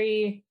that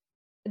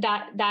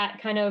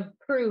that kind of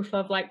proof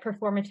of like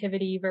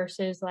performativity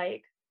versus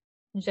like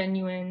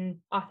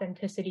genuine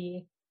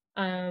authenticity.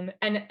 And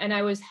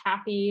I was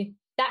happy.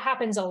 That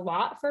happens a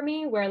lot for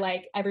me where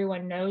like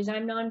everyone knows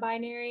I'm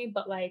non-binary,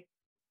 but like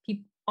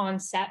on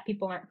set,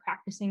 people aren't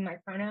practicing my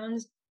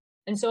pronouns.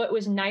 And so it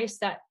was nice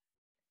that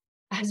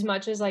as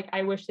much as like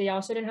I wish they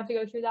also didn't have to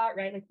go through that,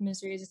 right? Like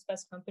Misery Is Its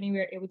Best Company, we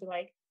were able to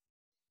like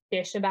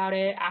dish about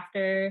it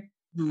after.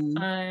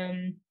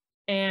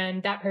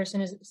 And that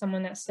person is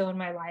someone that's still in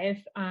my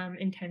life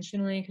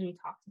intentionally, because we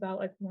talked about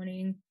like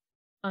wanting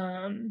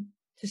to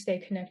stay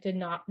connected,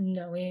 not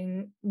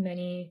knowing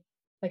many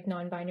like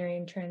non-binary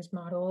and trans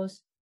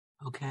models.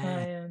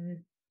 Okay.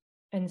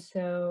 And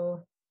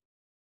so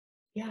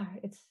yeah,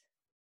 it's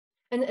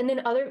and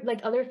then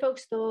other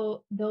folks,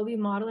 they'll be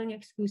modeling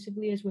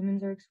exclusively as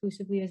women's or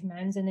exclusively as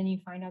men's, and then you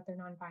find out they're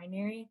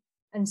non-binary.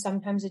 And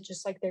sometimes it's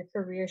just like their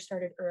career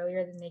started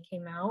earlier than they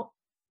came out,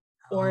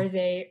 or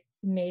they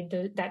made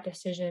that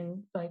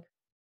decision like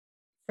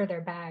for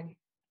their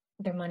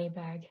money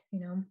bag, you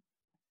know?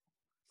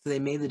 So they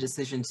made the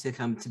decision to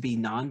come to be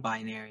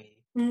non-binary.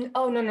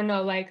 Oh,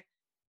 no. Like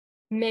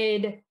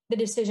made the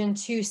decision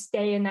to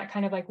stay in that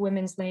kind of like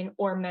women's lane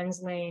or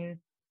men's lane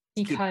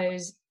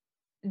because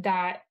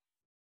that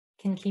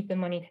can keep the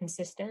money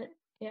consistent.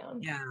 Yeah.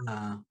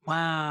 Yeah.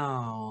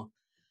 Wow.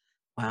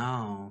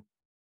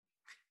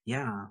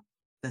 Yeah.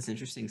 That's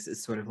interesting. So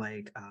it's sort of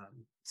like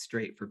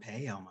straight for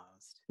pay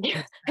almost.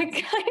 Yeah, kind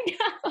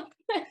of.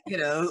 You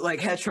know,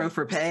 like hetero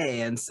for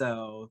pay. And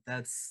so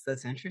that's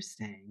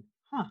interesting.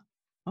 Huh.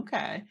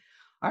 Okay.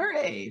 All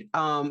right.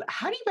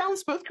 How do you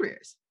balance both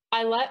careers?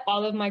 I let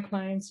all of my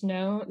clients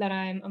know that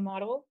I'm a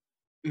model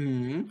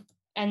and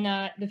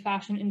that the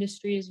fashion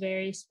industry is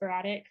very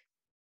sporadic.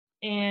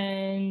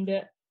 And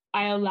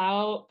I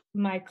allow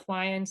my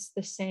clients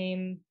the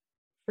same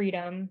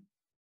freedom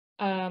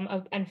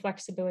and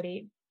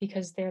flexibility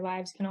because their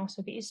lives can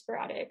also be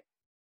sporadic.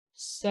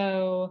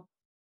 So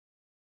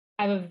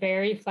I have a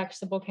very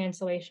flexible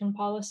cancellation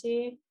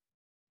policy.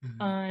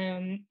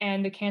 And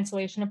the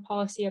cancellation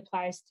policy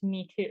applies to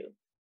me too.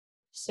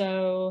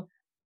 So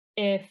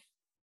if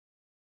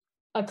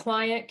a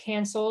client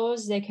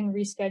cancels, they can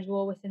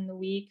reschedule within the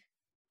week.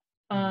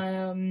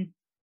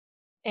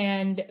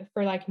 And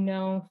for like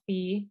no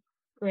fee,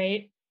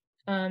 right?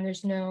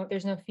 There's no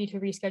fee to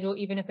reschedule,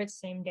 even if it's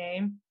same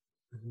day.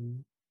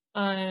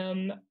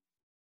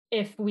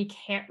 If we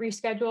can't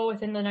reschedule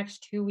within the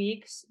next 2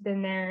 weeks,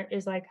 then there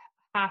is like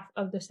half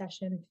of the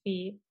session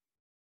fee.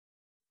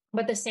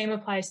 But the same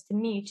applies to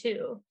me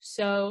too.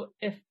 So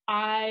if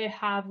I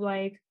have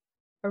like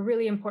a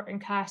really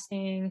important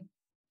casting,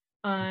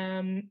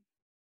 and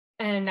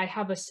I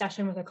have a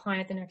session with a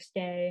client the next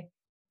day,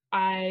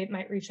 I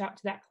might reach out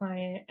to that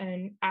client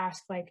and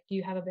ask like, do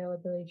you have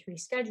availability to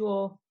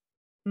reschedule?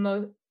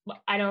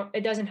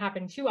 It doesn't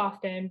happen too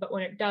often, but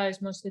when it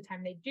does, most of the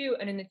time they do.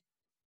 And in the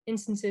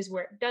instances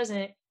where it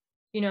doesn't,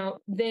 you know,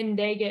 then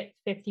they get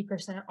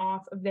 50%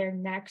 off of their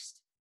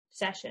next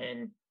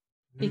session.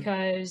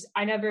 Because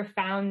I never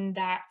found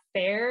that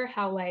fair,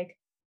 how like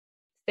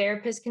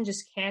therapists can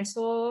just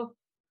cancel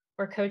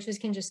or coaches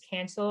can just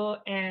cancel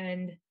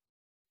and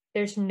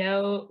there's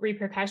no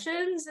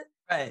repercussions.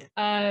 Right.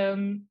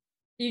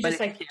 You But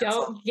just if you like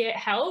cancel, don't get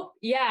help.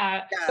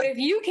 Yeah. yeah, But if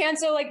you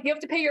cancel, like you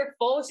have to pay your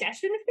full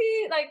session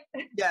fee. Like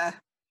yeah,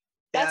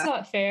 that's yeah.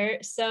 not fair.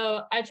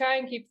 So I try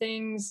and keep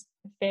things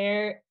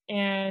fair,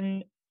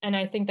 and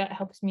I think that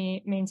helps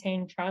me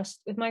maintain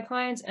trust with my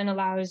clients and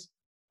allows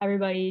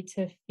everybody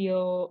to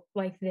feel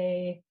like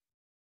they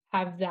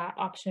have that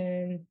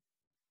option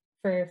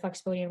for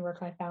flexibility and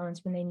work-life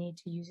balance when they need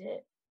to use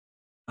it.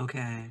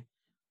 Okay.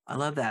 I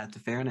love that. The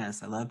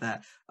fairness. I love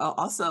that. Oh,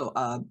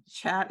 also,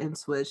 chat and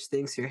Twitch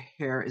thinks your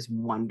hair is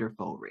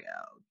wonderful, Rio.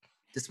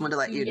 Just wanted to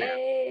let you know.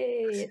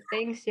 Yay!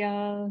 Thanks,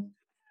 y'all.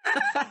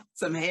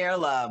 Some hair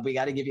love. We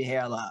got to give you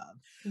hair love.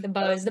 The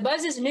buzz. The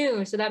buzz is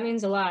new, so that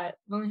means a lot. I've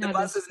only The had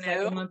buzz this is for like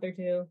new. a month or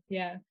two.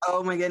 Yeah.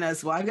 Oh my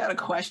goodness. Well, I've got a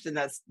question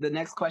that's the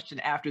next question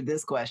after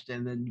this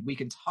question, then we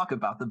can talk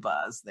about the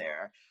buzz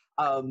there.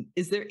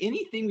 Is there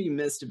anything we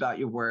missed about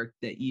your work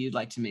that you'd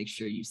like to make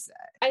sure you say?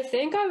 I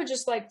think I would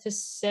just like to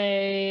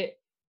say,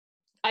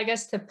 I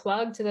guess to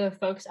plug to the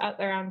folks out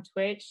there on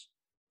Twitch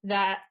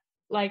that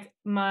like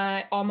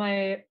my all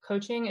my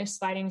coaching is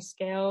sliding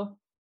scale.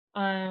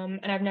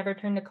 And I've never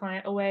turned a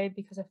client away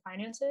because of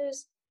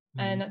finances.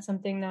 And Mhm, that's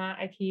something that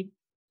I keep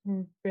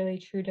really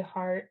true to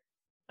heart.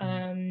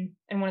 mhm.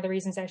 And one of the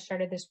reasons I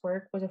started this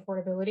work was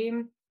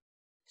affordability.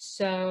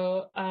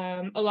 So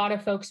a lot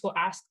of folks will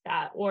ask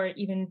that or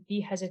even be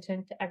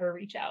hesitant to ever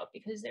reach out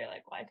because they're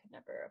like, well, I could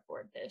never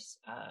afford this.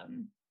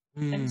 And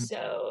Mm,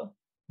 so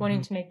wanting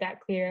mhm. to make that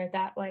clear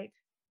that like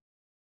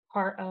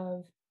part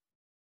of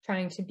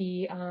trying to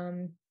be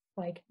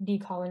like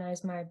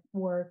decolonize my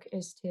work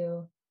is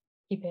to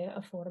keep it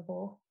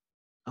affordable.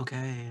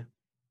 Okay.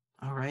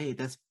 All right,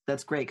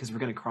 that's great because we're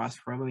going to cross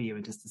promo you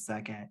in just a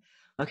second.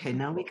 Okay,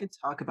 now we could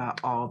talk about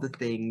all the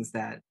things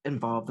that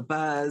involve the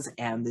buzz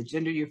and the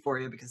gender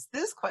euphoria because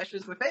this question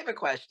is my favorite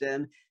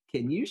question.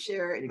 Can you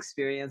share an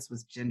experience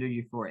with gender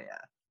euphoria?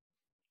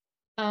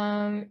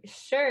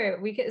 Sure,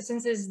 we can,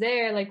 since it's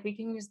there, like we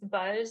can use the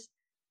buzz.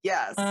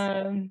 Yes.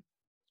 Um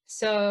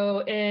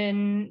so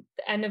in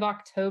the end of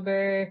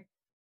October,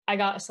 I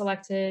got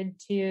selected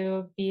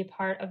to be a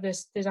part of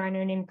this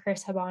designer named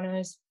Chris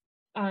Habana's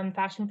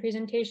fashion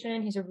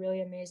presentation. He's a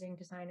really amazing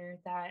designer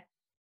that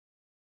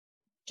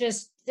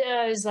just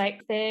does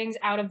like things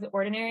out of the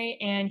ordinary,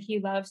 and he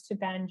loves to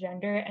bend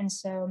gender. And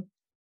so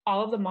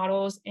all of the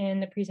models in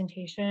the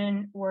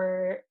presentation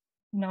were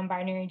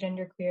non-binary,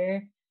 gender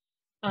queer.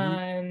 Mhm.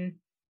 um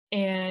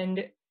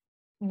and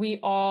we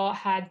all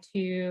had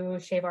to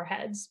shave our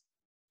heads.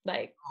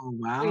 Like Oh,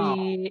 wow.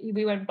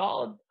 we went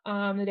bald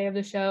the day of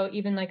the show.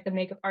 Even like the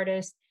makeup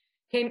artist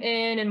came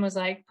in and was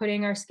like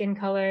putting our skin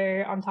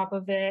color on top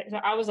of it, so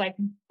I was like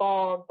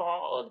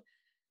bald.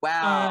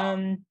 Wow.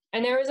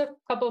 And there was a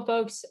couple of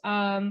folks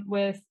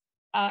with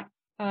uh,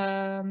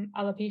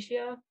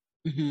 alopecia,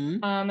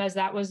 Hmm. as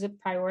that was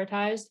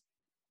prioritized.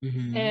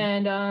 Hmm.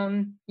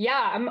 And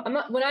yeah, I'm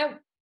not, when I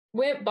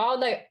went bald,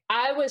 like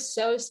I was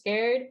so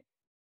scared,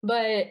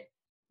 but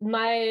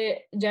my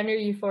gender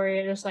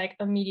euphoria just like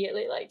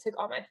immediately like took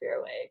all my fear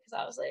away because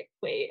I was like,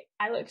 wait,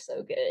 I look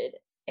so good.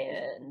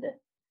 And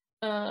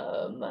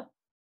um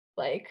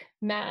like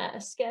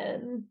mask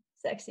and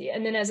sexy.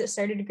 And then as it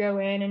started to grow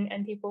in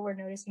and people were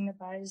noticing the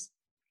buzz,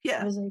 I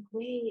Yeah. was like,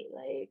 wait,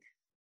 like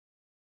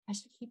I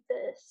should keep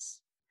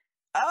this.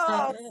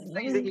 Oh, so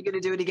you think you're Um,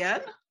 going to do it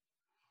again?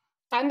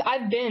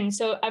 I've been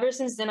so ever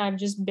since then I've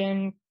just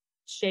been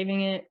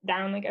shaving it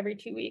down like every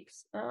 2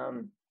 weeks to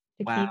Wow.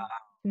 keep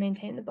to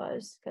maintain the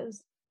buzz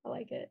because I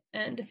like it.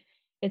 And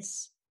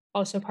it's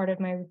also part of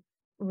my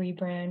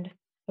rebrand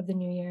of the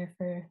new year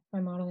for my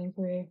modeling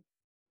career.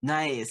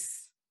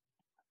 Nice.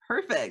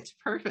 Perfect.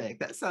 Perfect.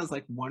 That sounds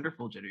like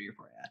wonderful gender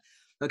euphoria.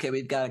 Okay,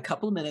 we've got a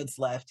couple of minutes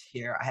left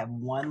here. I have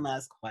one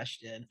last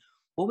question.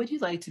 What would you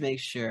like to make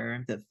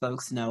sure that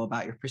folks know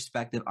about your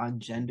perspective on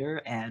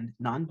gender and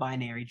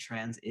non-binary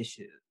trans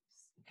issues?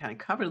 You kind of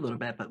covered a little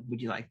bit, but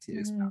would you like to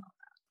expound?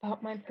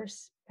 About my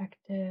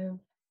perspective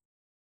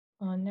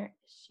on their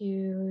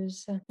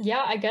issues.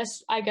 Yeah, I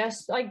guess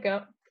like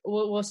go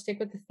we'll stick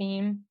with the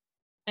theme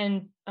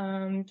and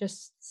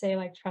just say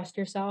like trust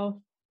yourself,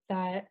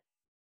 that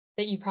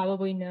you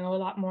probably know a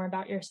lot more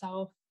about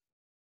yourself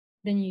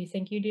than you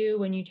think you do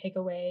when you take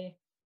away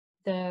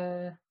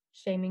the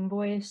shaming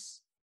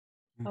voice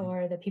Mhm,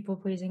 or the people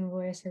pleasing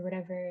voice or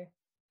whatever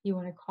you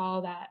want to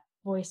call that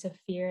voice of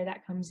fear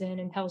that comes in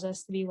and tells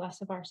us to be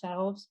less of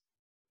ourselves.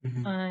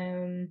 mhm,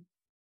 um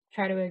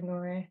Try to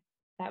ignore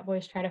that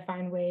voice, try to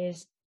find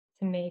ways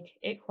to make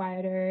it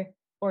quieter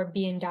or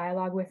be in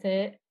dialogue with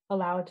it,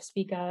 allow it to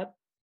speak up,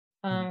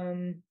 mhm,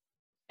 um,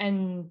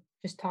 and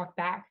just talk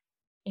back.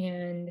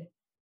 And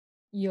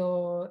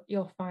you'll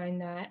find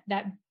that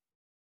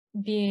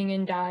being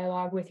in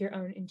dialogue with your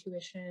own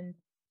intuition,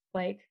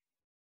 like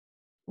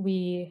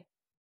we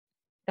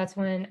that's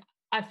when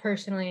I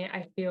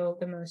feel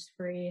the most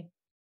free,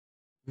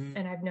 mhm.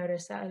 and I've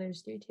noticed that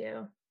others do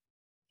too.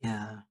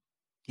 Yeah,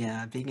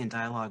 yeah. Being in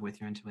dialogue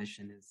with your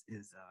intuition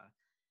is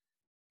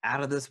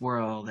out of this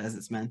world as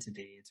it's meant to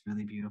be. It's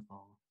really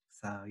beautiful.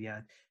 So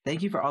yeah,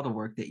 thank you for all the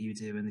work that you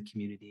do in the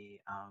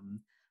community.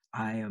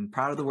 I am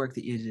proud of the work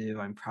that you do.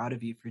 I'm proud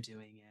of you for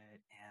doing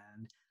it.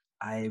 And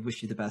I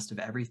wish you the best of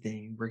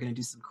everything. We're going to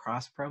do some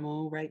cross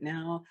promo right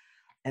now.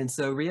 And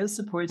so Rio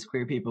supports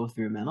queer people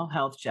through mental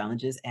health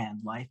challenges and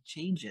life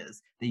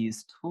changes. They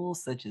use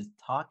tools such as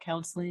talk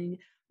counseling,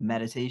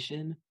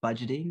 meditation,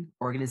 budgeting,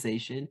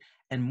 organization,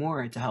 and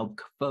more to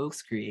help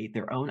folks create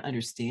their own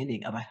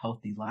understanding of a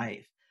healthy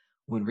life.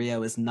 When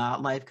Rio is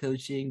not life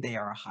coaching, they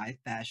are a high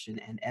fashion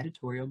and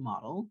editorial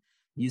model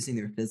using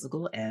their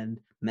physical and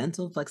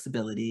mental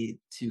flexibility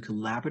to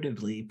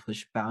collaboratively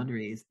push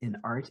boundaries in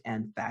art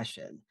and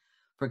fashion.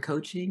 For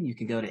coaching, you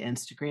can go to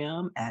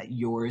Instagram at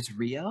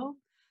YoursRio.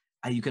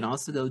 You can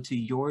also go to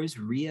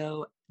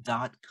yoursrio.com.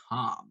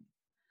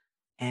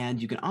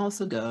 And you can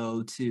also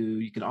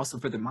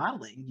for the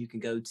modeling, you can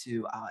go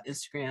to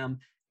Instagram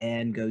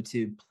and go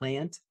to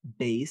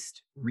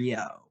Plant-Based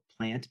Rio.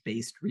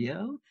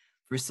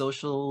 For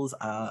socials,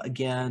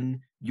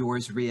 again,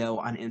 Yours Rio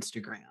on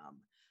Instagram.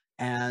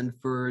 And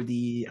for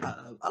the,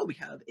 we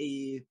have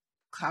a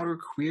Clowder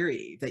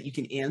query that you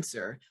can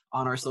answer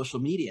on our social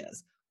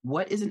medias.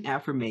 What is an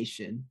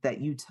affirmation that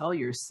you tell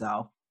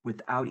yourself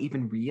without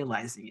even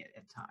realizing it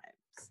at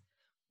times?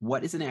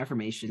 What is an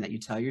affirmation that you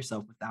tell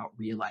yourself without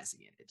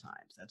realizing it at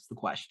times? That's the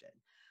question.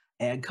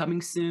 And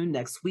coming soon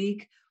next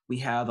week, we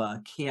have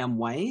Cam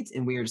White,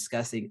 and we are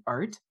discussing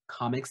art,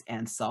 comics,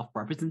 and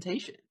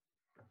self-representation.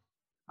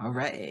 All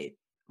right.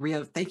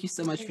 Rio, thank you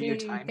so much for your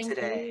time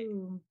today.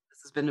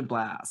 This has been a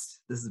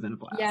blast.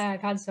 Yeah, I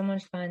had so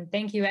much fun.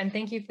 Thank you. And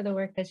thank you for the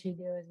work that you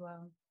do as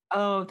well.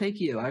 Oh, thank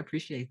you. I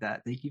appreciate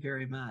that. Thank you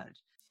very much.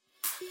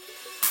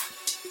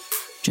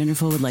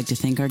 Genderful would like to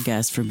thank our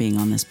guests for being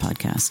on this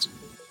podcast.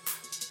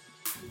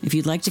 If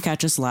you'd like to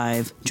catch us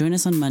live, join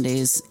us on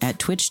Mondays at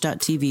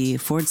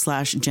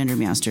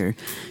twitch.tv/gendermeowster.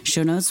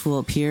 Show notes will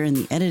appear in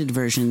the edited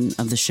version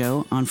of the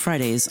show on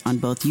Fridays on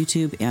both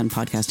YouTube and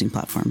podcasting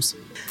platforms.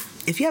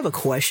 If you have a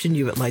question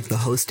you would like the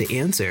host to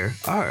answer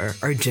or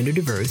are gender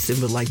diverse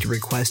and would like to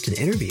request an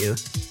interview,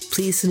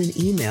 please send an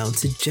email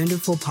to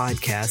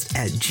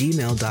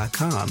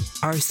genderfulpodcast@gmail.com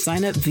or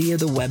sign up via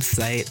the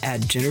website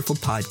at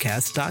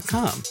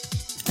genderfulpodcast.com.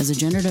 As a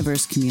gender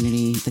diverse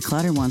community, the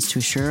Clowder wants to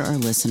assure our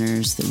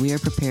listeners that we are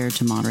prepared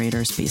to moderate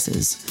our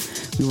spaces.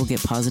 We will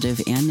get positive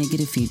and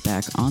negative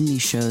feedback on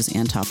these shows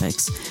and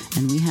topics,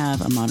 and we have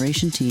a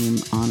moderation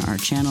team on our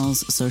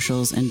channels,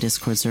 socials, and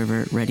Discord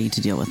server ready to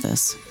deal with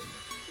this.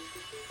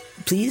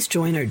 Please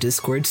join our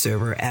Discord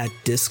server at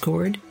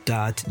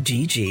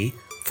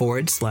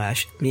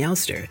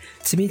discord.gg/Meowster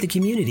to meet the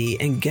community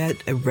and get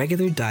a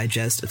regular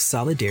digest of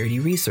solidarity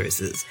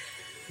resources.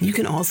 You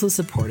can also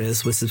support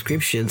us with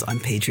subscriptions on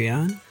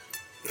Patreon,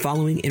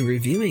 following and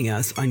reviewing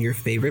us on your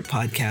favorite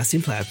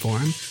podcasting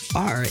platform,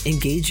 or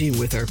engaging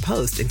with our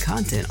posts and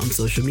content on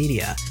social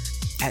media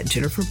at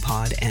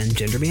JenniferPod and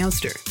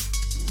GenderMeowster.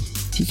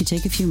 If you could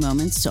take a few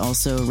moments to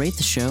also rate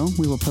the show,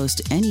 we will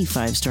post any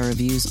 5-star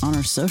reviews on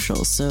our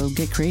socials, so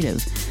get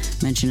creative.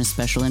 Mention a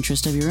special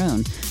interest of your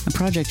own, a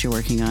project you're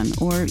working on,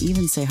 or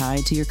even say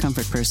hi to your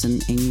comfort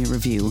person in your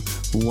review.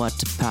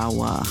 What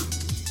power!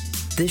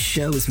 This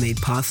show is made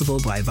possible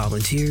by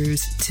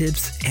volunteers,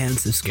 tips, and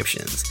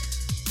subscriptions.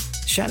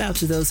 Shout out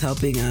to those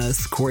helping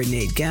us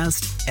coordinate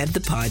guests, edit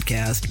the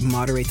podcast,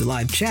 moderate the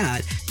live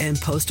chat,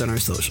 and post on our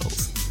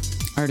socials.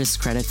 Artist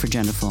credit for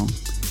Genderful.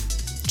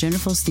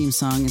 Genderful's theme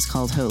song is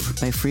called Hope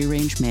by Free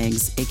Range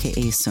Megs,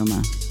 aka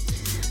Soma.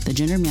 The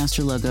Gender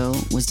Meowster logo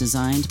was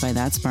designed by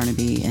That's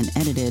Barnaby and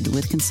edited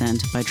with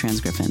consent by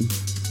Transgriffin.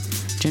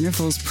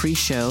 Genderful's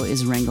pre-show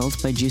is wrangled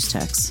by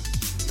JuiceTex.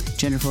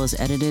 Genderful is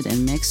edited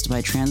and mixed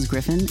by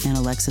Transgriffin and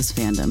Alexis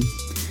Fandom.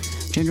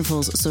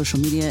 Genderful's social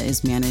media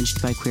is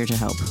managed by Queer to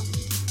Help.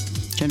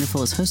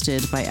 Genderful is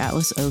hosted by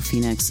Atlas O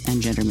Phoenix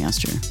and Gender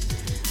Meowster.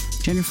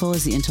 Genderful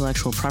is the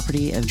intellectual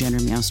property of Gender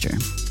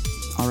Meowster.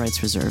 All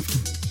rights reserved.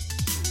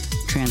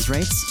 Trans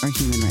rights are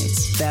human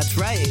rights. That's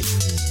right.